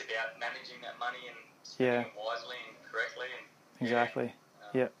 it's about managing that money and spending it wisely and correctly. And, exactly.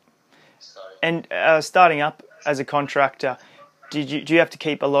 Yep. So. And starting up as a contractor, do you have to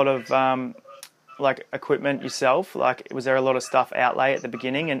keep a lot of like equipment yourself? Like, was there a lot of stuff outlay at the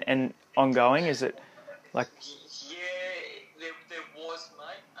beginning and ongoing? Is it like? Yeah, there was,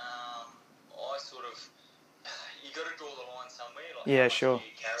 mate. I sort of, you got to draw the line somewhere. Like Yeah, how much sure. do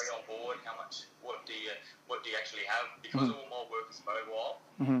you carry on board? What do you actually have? Because all my work is mobile,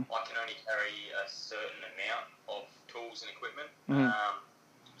 I can only carry a certain amount of tools and equipment.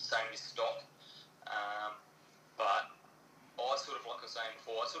 Same with stock. But I sort of, like I was saying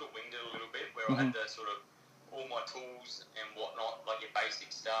before, I sort of winged it a little bit where I had the sort of all my tools and whatnot, like your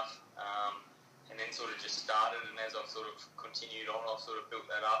basic stuff, and then sort of just started. And as I've sort of continued on, I've sort of built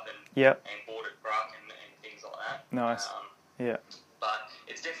that up and bought a truck and things like that. Nice. Yeah. But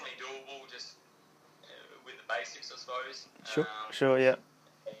it's definitely doable, just with the basics, I suppose. Sure. Yeah.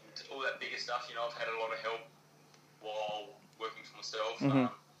 And all that bigger stuff, I've had a lot of help while working for myself through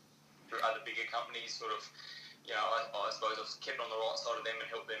other bigger companies. Sort of, I suppose I've kept on the right side of them and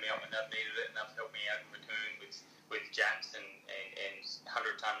helped them out when they've needed it, and they've helped me out in return with jacks and 100-ton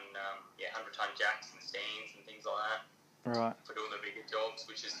jacks and stands and things like that. Right. For doing the bigger jobs,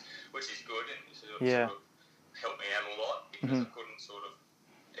 which is good, and sort of helped me out a lot because I couldn't sort of.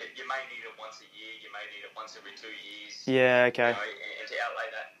 You may need it once a year, you may need it once every 2 years. Yeah. Okay. And to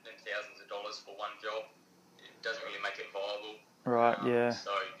outlay that in thousands of dollars for one job, it doesn't really make it viable. Right. Yeah.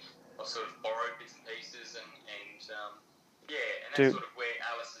 So I've sort of borrowed bits and pieces, and that's sort of where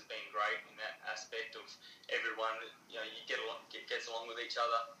Alice has been great in that aspect of everyone. You gets along with each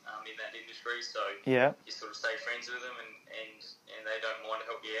other in that industry. So you sort of stay friends with them, and they don't mind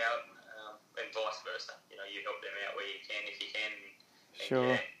to help you out, and vice versa. You help them out where you can if you can.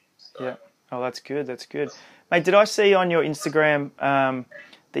 Sure. Yeah. Oh, that's good. That's good, mate. Did I see on your Instagram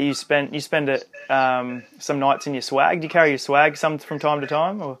that you spend some nights in your swag? Do you carry your swag some from time to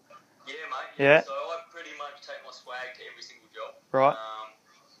time, or? Yeah, mate. Yeah. So I pretty much take my swag to every single job. Right.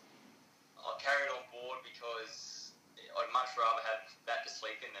 I carry it on board because I'd much rather have that to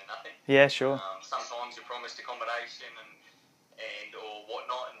sleep in than nothing. Yeah, sure. Sometimes you're promised accommodation and or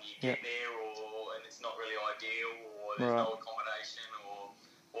whatnot, and you get there, and it's not really ideal, or there's no accommodation or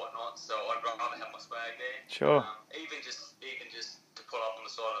whatnot. So I'd rather have my swag there. Sure. Even just to pull up on the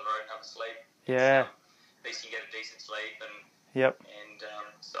side of the road and have a sleep. Yeah. At least you get a decent sleep, and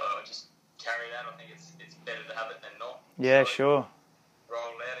so I just carry that. I think it's better to have it than not. Yeah, so sure.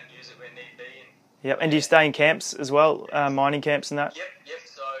 Roll out and use it where need be. And do you stay in camps as well, mining camps and that? Yep.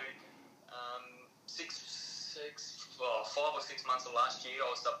 So 5 or 6 months of last year, I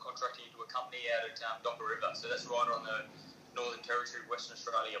was subcontracting to a company out at Docker River. So that's right on the Northern Territory, Western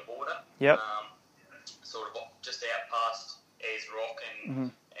Australia border. Yep. Sort of just out past Ayers Rock and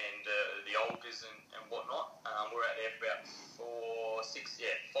the Olgas and whatnot. We're out there for about 5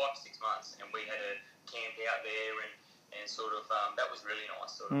 to 6 months, and we had a camp out there, and sort of that was really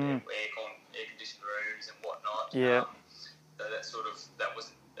nice. Sort of air conditioned rooms and whatnot. Yeah. So that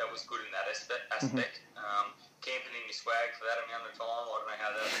was good in that aspect. Camping in your swag for that amount of time, I don't know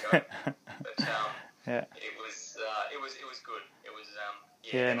how that would go, but it was good. It was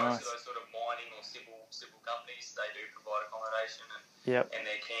most of those sort of mining or civil companies, they do provide accommodation, and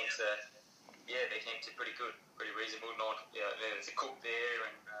their camps are pretty good, pretty reasonable. There's a cook there,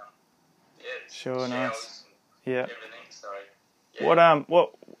 and sure, nice. Everything. So what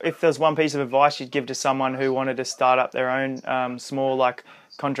if there's one piece of advice you'd give to someone who wanted to start up their own small like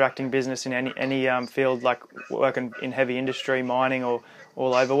contracting business in any field, like working in heavy industry, mining, or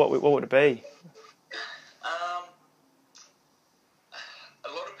all over? What would it be? A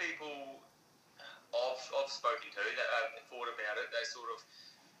lot of people I've spoken to that have thought about it, they sort of,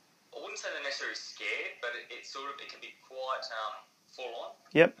 I wouldn't say they're necessarily scared, but it can be quite full on.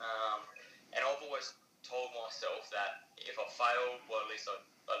 Yep. And I've always told myself that if I fail, well, at least I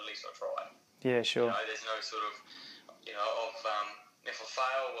tried. Yeah, sure. There's no sort of, if I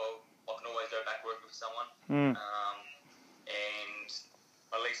fail, well, I can always go back working for someone. and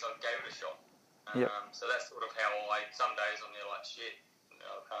at least I gave it a shot. Yep. So that's sort of how some days I'm there like, shit,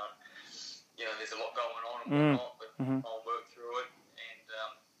 I can't, there's a lot going on and whatnot, but I'll work through it, and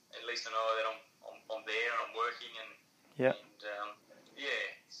at least I know that I'm there and I'm working, and Yep.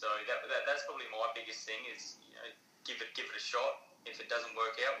 so that's probably my biggest thing is, give it a shot. If it doesn't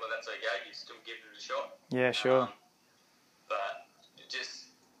work out, well, that's okay. You still give it a shot. Yeah, sure. But just,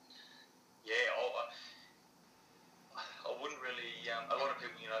 I wouldn't really. A lot of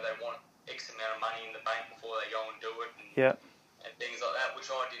people, they want X amount of money in the bank before they go and do it, and things like that. Which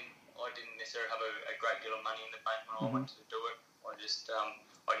I didn't necessarily have a great deal of money in the bank when I went to do it. I just,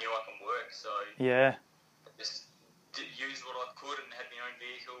 I knew I can work, so yeah, I just used what I could and had my own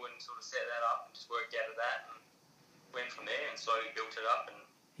vehicle and sort of set that up and just worked out of that and went from there and slowly built it up. And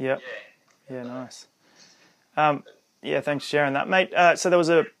yeah, nice. Yeah, thanks for sharing that, mate. So there was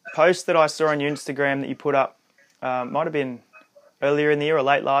a post that I saw on your Instagram that you put up, might have been earlier in the year or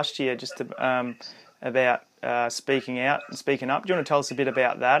late last year, just about speaking out and speaking up. Do you want to tell us a bit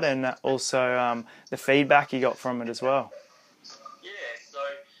about that and also the feedback you got from it as well? Yeah, so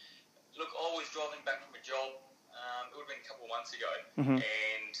look, I was driving back from a job, it would have been a couple of months ago, and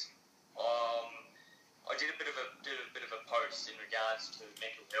I did a bit of a post in regards to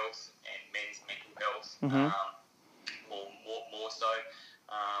mental health and men's mental health, more so.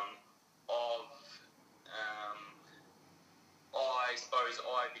 I suppose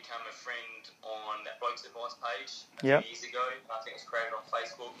I became a friend on that Blokes Advice page a few years ago. I think it was created on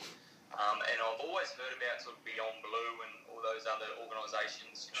Facebook. And I've always heard about sort of Beyond Blue and all those other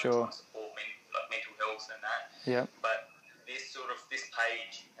organisations trying to support mental health and that. Yeah. But this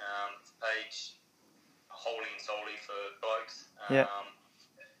page, wholly and solely for blokes. And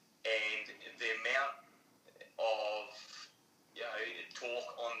the amount of talk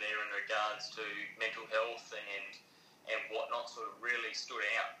on there in regards to mental health and whatnot sort of really stood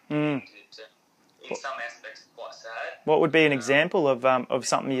out. And in some aspects, it's quite sad. What would be an example of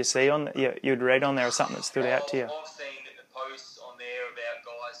something you see on you'd read on there, or something that stood out to you? I've seen posts on there about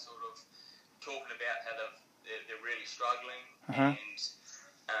guys sort of talking about how they're really struggling and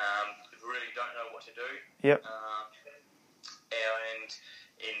really don't know what to do. Yep. And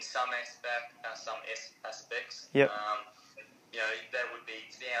in some aspects, there would be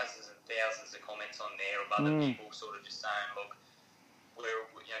thousands and thousands of comments on there of other people sort of just saying, look, we're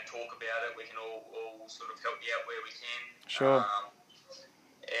talk about it. We can all sort of help you out where we can. Sure.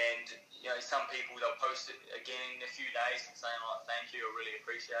 And some people, they'll post it again in a few days and saying like, thank you, I really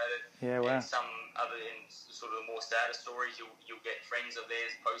appreciate it. Yeah, wow. And some other, in sort of the more sadder stories, you'll get friends of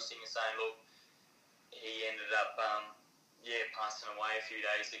theirs posting and saying, look, he ended up passing away a few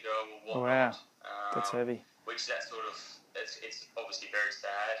days ago or whatnot. Wow, that's heavy. Which that sort of, it's obviously very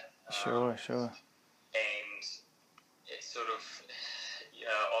sad. Sure. And it's sort of,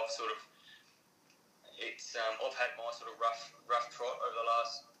 I've had my sort of rough trot over the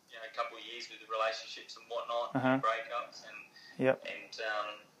last couple of years with the relationships and whatnot, and breakups, and I've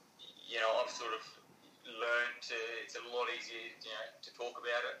sort of learned it's a lot easier to talk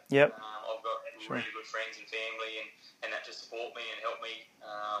about it. Yep. I've got really good friends and family and that to support me and help me.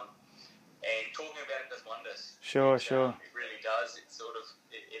 And talking about it does wonders. Sure. It really does. It sort of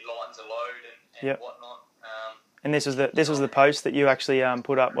it lightens a load and whatnot. And this was the post that you actually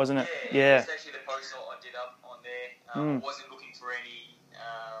put up, wasn't it? Yeah. It's actually the post I did up on there. I wasn't looking for any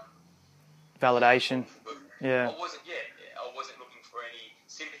validation. I wasn't looking for any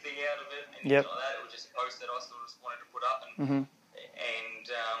sympathy out of it and anything like that. It was just a post that I sort of just wanted to put up and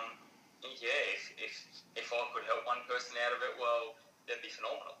if I could help one person out of it, well, that'd be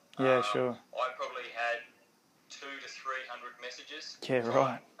phenomenal. Yeah, sure. I probably had 200 to 300 messages. Yeah,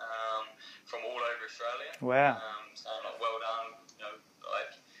 right. From all over Australia. Wow. Saying like, well done,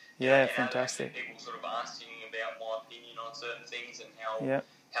 fantastic. People sort of asking about my opinion on certain things and how that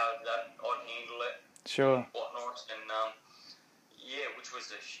I'd handle it. Sure. And whatnot, and which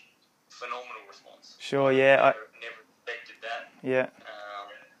was a phenomenal response. Sure, yeah. Never expected that. Yeah.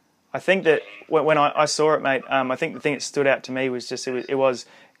 I think that when I saw it, mate, I think the thing that stood out to me was just it was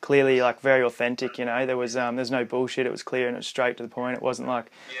clearly like very authentic. There was there's no bullshit. It was clear and it was straight to the point. It wasn't like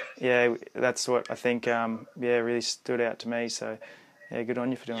that's what I think really stood out to me. So good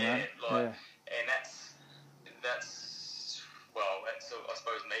on you for doing that. And that's I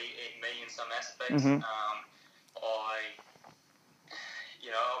suppose me in some aspects.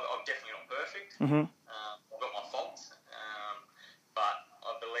 I'm definitely not perfect. I've got my faults, but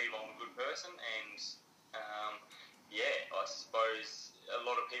I believe I'm a good person, and I suppose a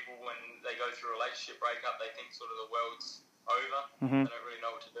lot of people, when they go through a relationship breakup, they think sort of the world's over. They don't really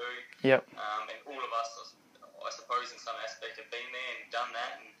know what to do. Yep. And all of us, I suppose, in some aspects, been there and done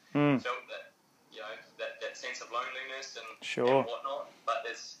that and felt that, you know, that sense of loneliness and whatnot. But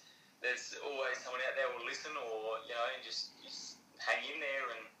there's always someone out there who will listen, or, you know, just hang in there,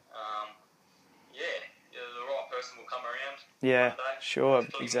 and the right person will come around. Yeah, sure,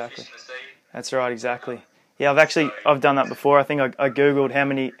 exactly. That's right, exactly. Yeah, I've done that before. I think I googled how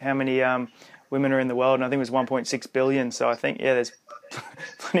many women are in the world, and I think it was 1.6 billion. So I think there's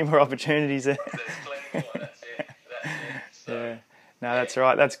plenty more opportunities there. There's plenty more. That's it. So, yeah, no, that's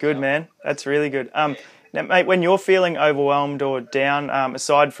right. That's good, man. That's really good. Now, mate, when you're feeling overwhelmed or down,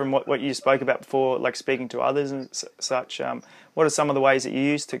 aside from what you spoke about before, like speaking to others and such, what are some of the ways that you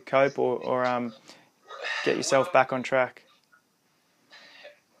use to cope or get yourself back on track?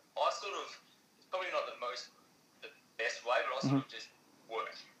 I sort of, probably not the best way, but I sort of just work.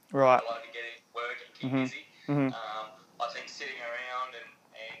 Right. I like to get in, work and keep busy. I think sitting around and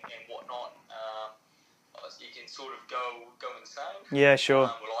whatnot, you can sort of go insane. Yeah, sure.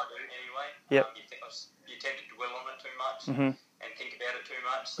 Well, I do anyway. Yep. You tend to dwell on it too much and think about it too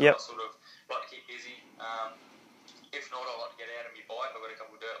much. So I sort of like to keep busy. If not, I like to get out on my bike. I've got a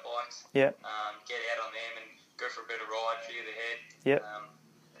couple of dirt bikes. Yep. Get out on them and go for a bit of ride, clear the head. Yep.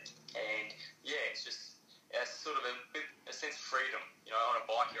 And it's just sort of a sense of freedom. You know, on a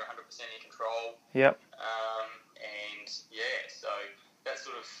bike, you're 100% in control. Yep. So that's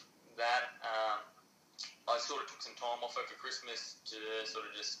sort of that. I sort of took some time off over Christmas to sort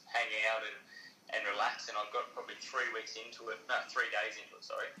of just hang out and relax, and I've got probably 3 weeks into it. No, 3 days into it,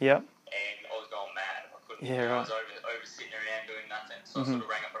 sorry. Yep. And I was going mad. I couldn't. Yeah, right. I was over sitting around doing nothing. So I sort of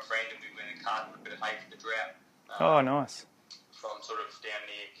rang up a friend, and we went and carted a bit of hay for the drought. Nice. From sort of down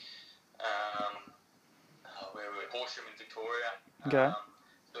near where we were, Horsham in Victoria. Okay.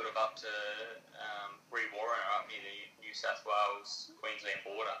 Sort of up to Warren, up near the New South Wales Queensland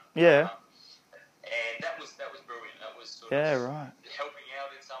border. Yeah. And that was brilliant. That was sort of right. Helping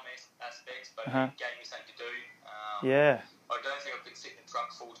out in some aspects, but it gave me something to do. Yeah. I don't think I could sit in the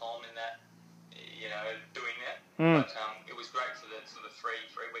truck full time in that, you know, doing that. But it was great for the 3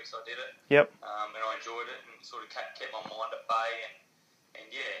 weeks I did it. Yep. And I enjoyed it and sort of kept my mind at bay, and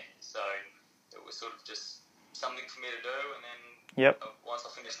so it was sort of just something for me to do. And then once I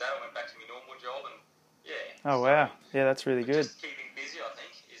finished that, I went back to my normal job, and Oh wow, yeah, that's really good. Just keeping busy, I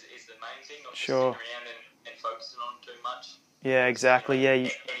think, is the main thing. Not Sure. just sitting around and focusing on too much. Yeah, exactly. You know, yeah.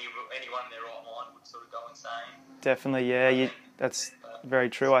 Anyone in their right mind would sort of go insane. Definitely, yeah. That's very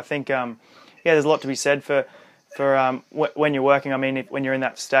true. I think, there's a lot to be said for when you're working. I mean, when you're in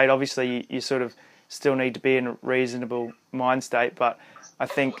that state, obviously you sort of still need to be in a reasonable mind state. But I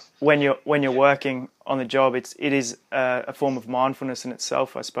think when you're working on the job, it is a form of mindfulness in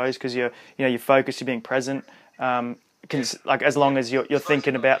itself, I suppose, because you're focused, you're being present. Like as long as you're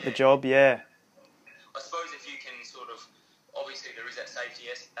thinking about the job, I suppose if you can sort of, obviously there is that safety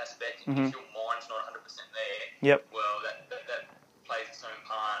aspect. If your mind's not 100% there, Yep. well, that plays its own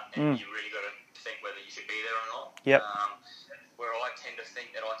part, and you really got to think whether you should be there or not. Yep. Where I tend to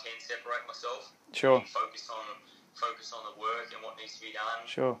think that I can separate myself. Sure. And focus on the work and what needs to be done.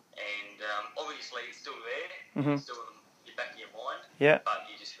 Sure. And obviously it's still there. It's still in the back of your mind. Yeah. But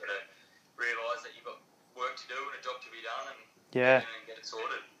you just got to realise that you've got work to do and a job to be done, and get it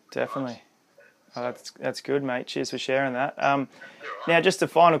sorted. Definitely. Oh, that's good, mate. Cheers for sharing that. Now, just a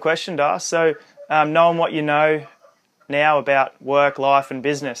final question to ask. So, knowing what you know now about work, life, and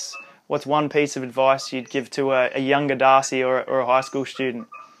business, what's one piece of advice you'd give to a younger Darcy or a high school student?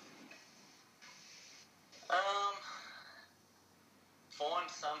 Find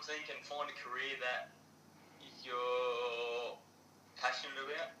something and find a career that you're passionate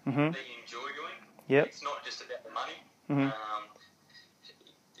about, that you enjoy doing. Yep. It's not just about the money.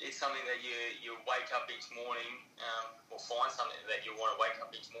 It's something that you wake up each morning, or find something that you want to wake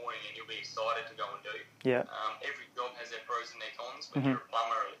up each morning and you'll be excited to go and do. Yeah. Every job has their pros and their cons. Whether you're a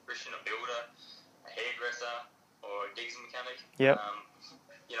plumber, an electrician, a builder, a hairdresser, or a diesel mechanic. Yep.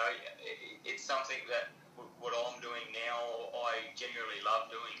 It's something that what I'm doing now, I genuinely love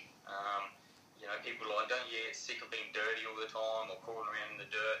doing. People don't you get sick of being dirty all the time or crawling around in the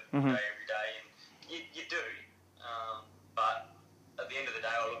dirt every day, and you do. But at the end of the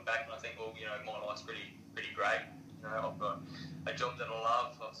day, I look back and I think, well, my life's pretty great. I've got a job that I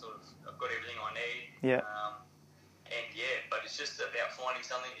love. I've got everything I need. Yeah. But it's just about finding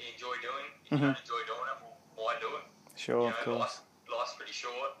something that you enjoy doing. If you don't enjoy doing it, well, why do it? Sure, of course. Life's pretty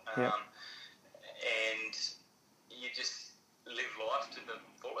short. And you just live life to the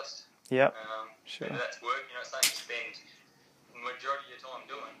fullest. Yep. Sure. Whether that's work, it's something you spend the majority of your time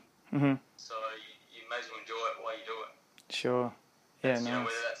doing. So you may as well enjoy it while you do it. Sure. Yeah, nice.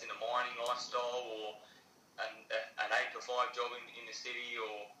 Whether that's in a mining lifestyle or an 8 to 5 9-to-5 job in the city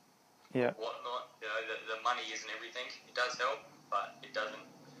or Yeah. whatnot. You know, the money isn't everything. It does help, but it doesn't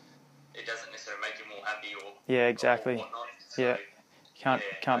necessarily make you more happy or Yeah, exactly. or whatnot. So, Yeah.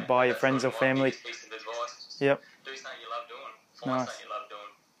 Can't buy your friends or that's sort of my family. biggest piece of advice. Just Yep. do something you love doing. Find Nice. something you love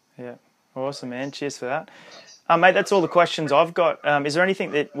doing. Yeah. Awesome, man. Cheers for that. Mate, that's all the questions I've got. Is there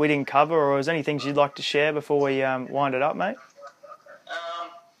anything that we didn't cover, or is there any things you'd like to share before we wind it up, mate?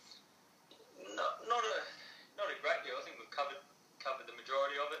 Not a great deal. I think we've covered the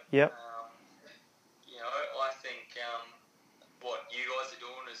majority of it. Yep. You know, I think what you guys are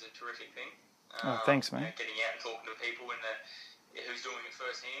doing is a terrific thing. Thanks, you know, mate. getting out and talking to people who's doing it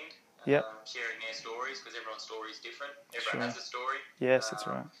firsthand. Yep. Sharing their stories, because everyone's story is different. Everyone has a story. Yes, that's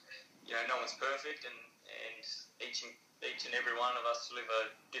right. You know, no one's perfect, and each and every one of us live a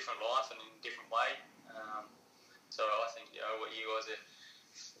different life and in a different way. So I think, you know, what you guys are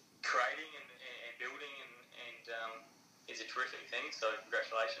creating and building and is a terrific thing. So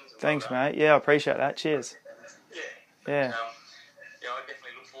congratulations. Thanks, mate. Yeah, I appreciate that. Cheers. Yeah. You know, I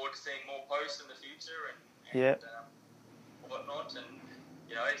definitely look forward to seeing more posts in the future and whatnot. And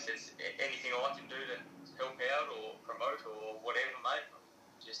you know, if there's anything I can do to help out or promote or whatever, mate,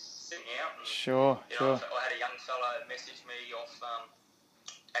 just sing out. And, Sure. I had a young fella message me off,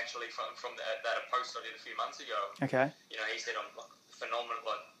 actually from that post I did a few months ago. Okay. You know, he said, I'm phenomenal,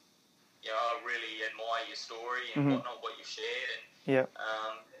 like, you know, I really admire your story and whatnot, what you've shared. And,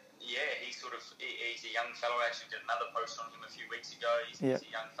 he's a young fellow. I actually did another post on him a few weeks ago. He's a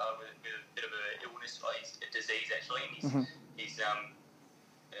young fellow with a bit of an illness, he's a disease actually, and he's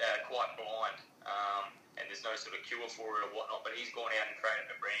quite blind, and there's no sort of cure for it or whatnot, but he's gone out and created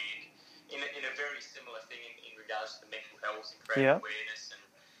a brand in a very similar thing in regards to mental health and creating awareness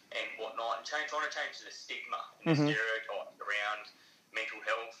and whatnot, and trying to change the stigma and the stereotype around mental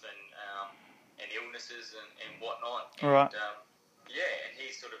health and illnesses and whatnot. And, right. And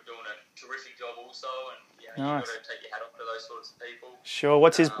he's sort of doing a terrific job also, and you know, nice. you've got to take your hat off to those sorts of people. Sure.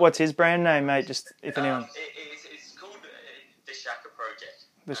 What's his brand name, mate? Just if anyone. It's called the Shaka Project.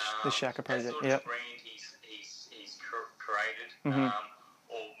 The Shaka Project. That's sort of brand he's created.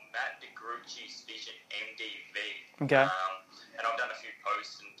 Or Matt DeGrucci's Vision MDV. Okay. And I've done a few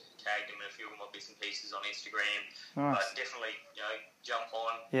posts and tagged him in a few of my bits and pieces on Instagram. Nice. But definitely, you know, jump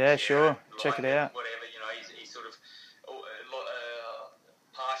on. Yeah, sure. Check it out. Whatever, you know, he's sort of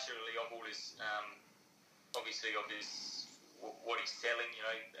partially of all his, obviously of his what he's selling, you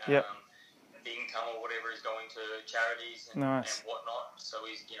know. The income or whatever is going to charities and whatnot. So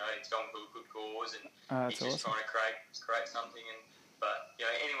he's, you know, it's going to a good cause, and he's just trying to create something. But you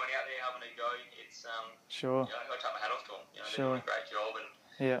know, anyone out there having a go, it's sure. You know, I take my hat off to them. You know, they're doing a great job,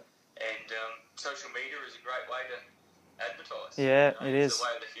 and social media is a great way to advertise. Yeah, you know, it is. It's the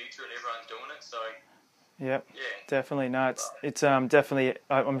way of the future, and everyone's doing it. So. Yep. Yeah. Definitely. No, it's definitely.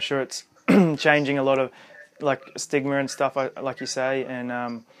 I'm sure it's changing a lot of like stigma and stuff, like you say,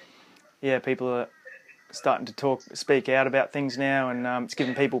 and people are starting to speak out about things now, and it's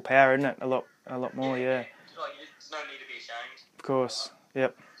giving people power, isn't it? A lot more. Yeah. There's no need to be ashamed. Of course.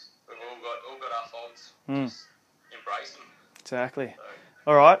 Yep. We've all got our faults. Just embrace them. Exactly. So.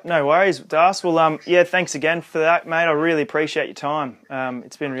 All right, no worries, Das. Well, thanks again for that, mate. I really appreciate your time.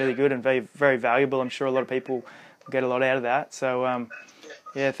 It's been really good and very, very valuable. I'm sure a lot of people will get a lot out of that. So,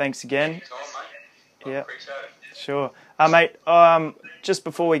 thanks again. Anytime, mate. I appreciate it. Sure. Mate, just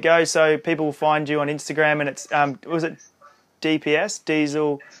before we go, so people will find you on Instagram, and it's, was it DPS,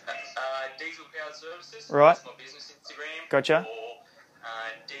 Diesel? Diesel Powered Services. Right. That's my business Instagram. Gotcha. Or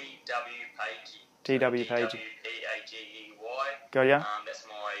DW Pagey. DW Pagey. DWPAGEY. Got ya. That's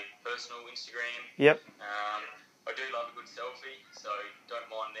my personal Instagram. Yep. I do love a good selfie, so don't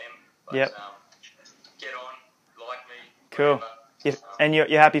mind them. But, yep. Get on, like me. Cool. And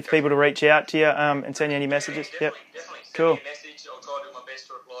you're happy for people to reach out to you and send you any messages? Definitely. Send cool. me a message. I'll try to do my best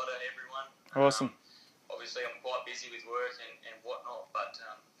to reply to everyone. Awesome. Obviously, I'm quite busy with work and whatnot, but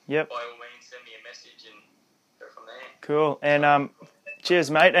by all means, send me a message and go from there. Cool. And cheers,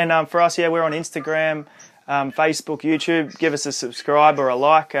 mate. And for us, we're on Instagram, Facebook, YouTube. Give us a subscribe or a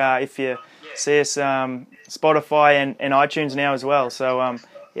like if you see us. Spotify and iTunes now as well. So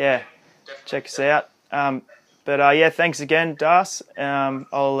check us out. But thanks again, Das.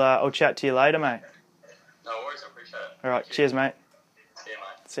 I'll chat to you later, mate. No worries, I appreciate it. All right, cheers, mate. See you,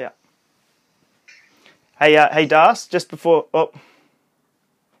 mate. See ya. Hey, Das. Just before. Oh.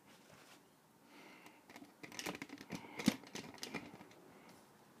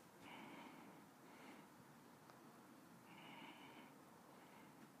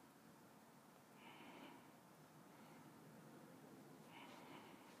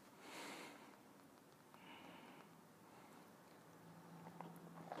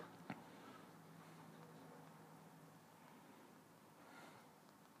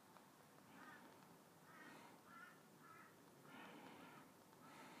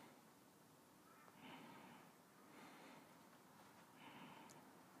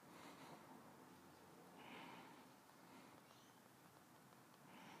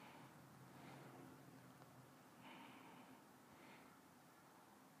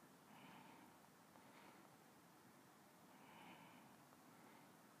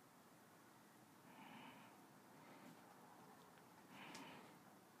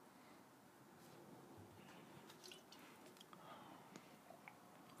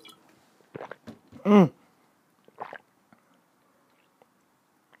 Mm.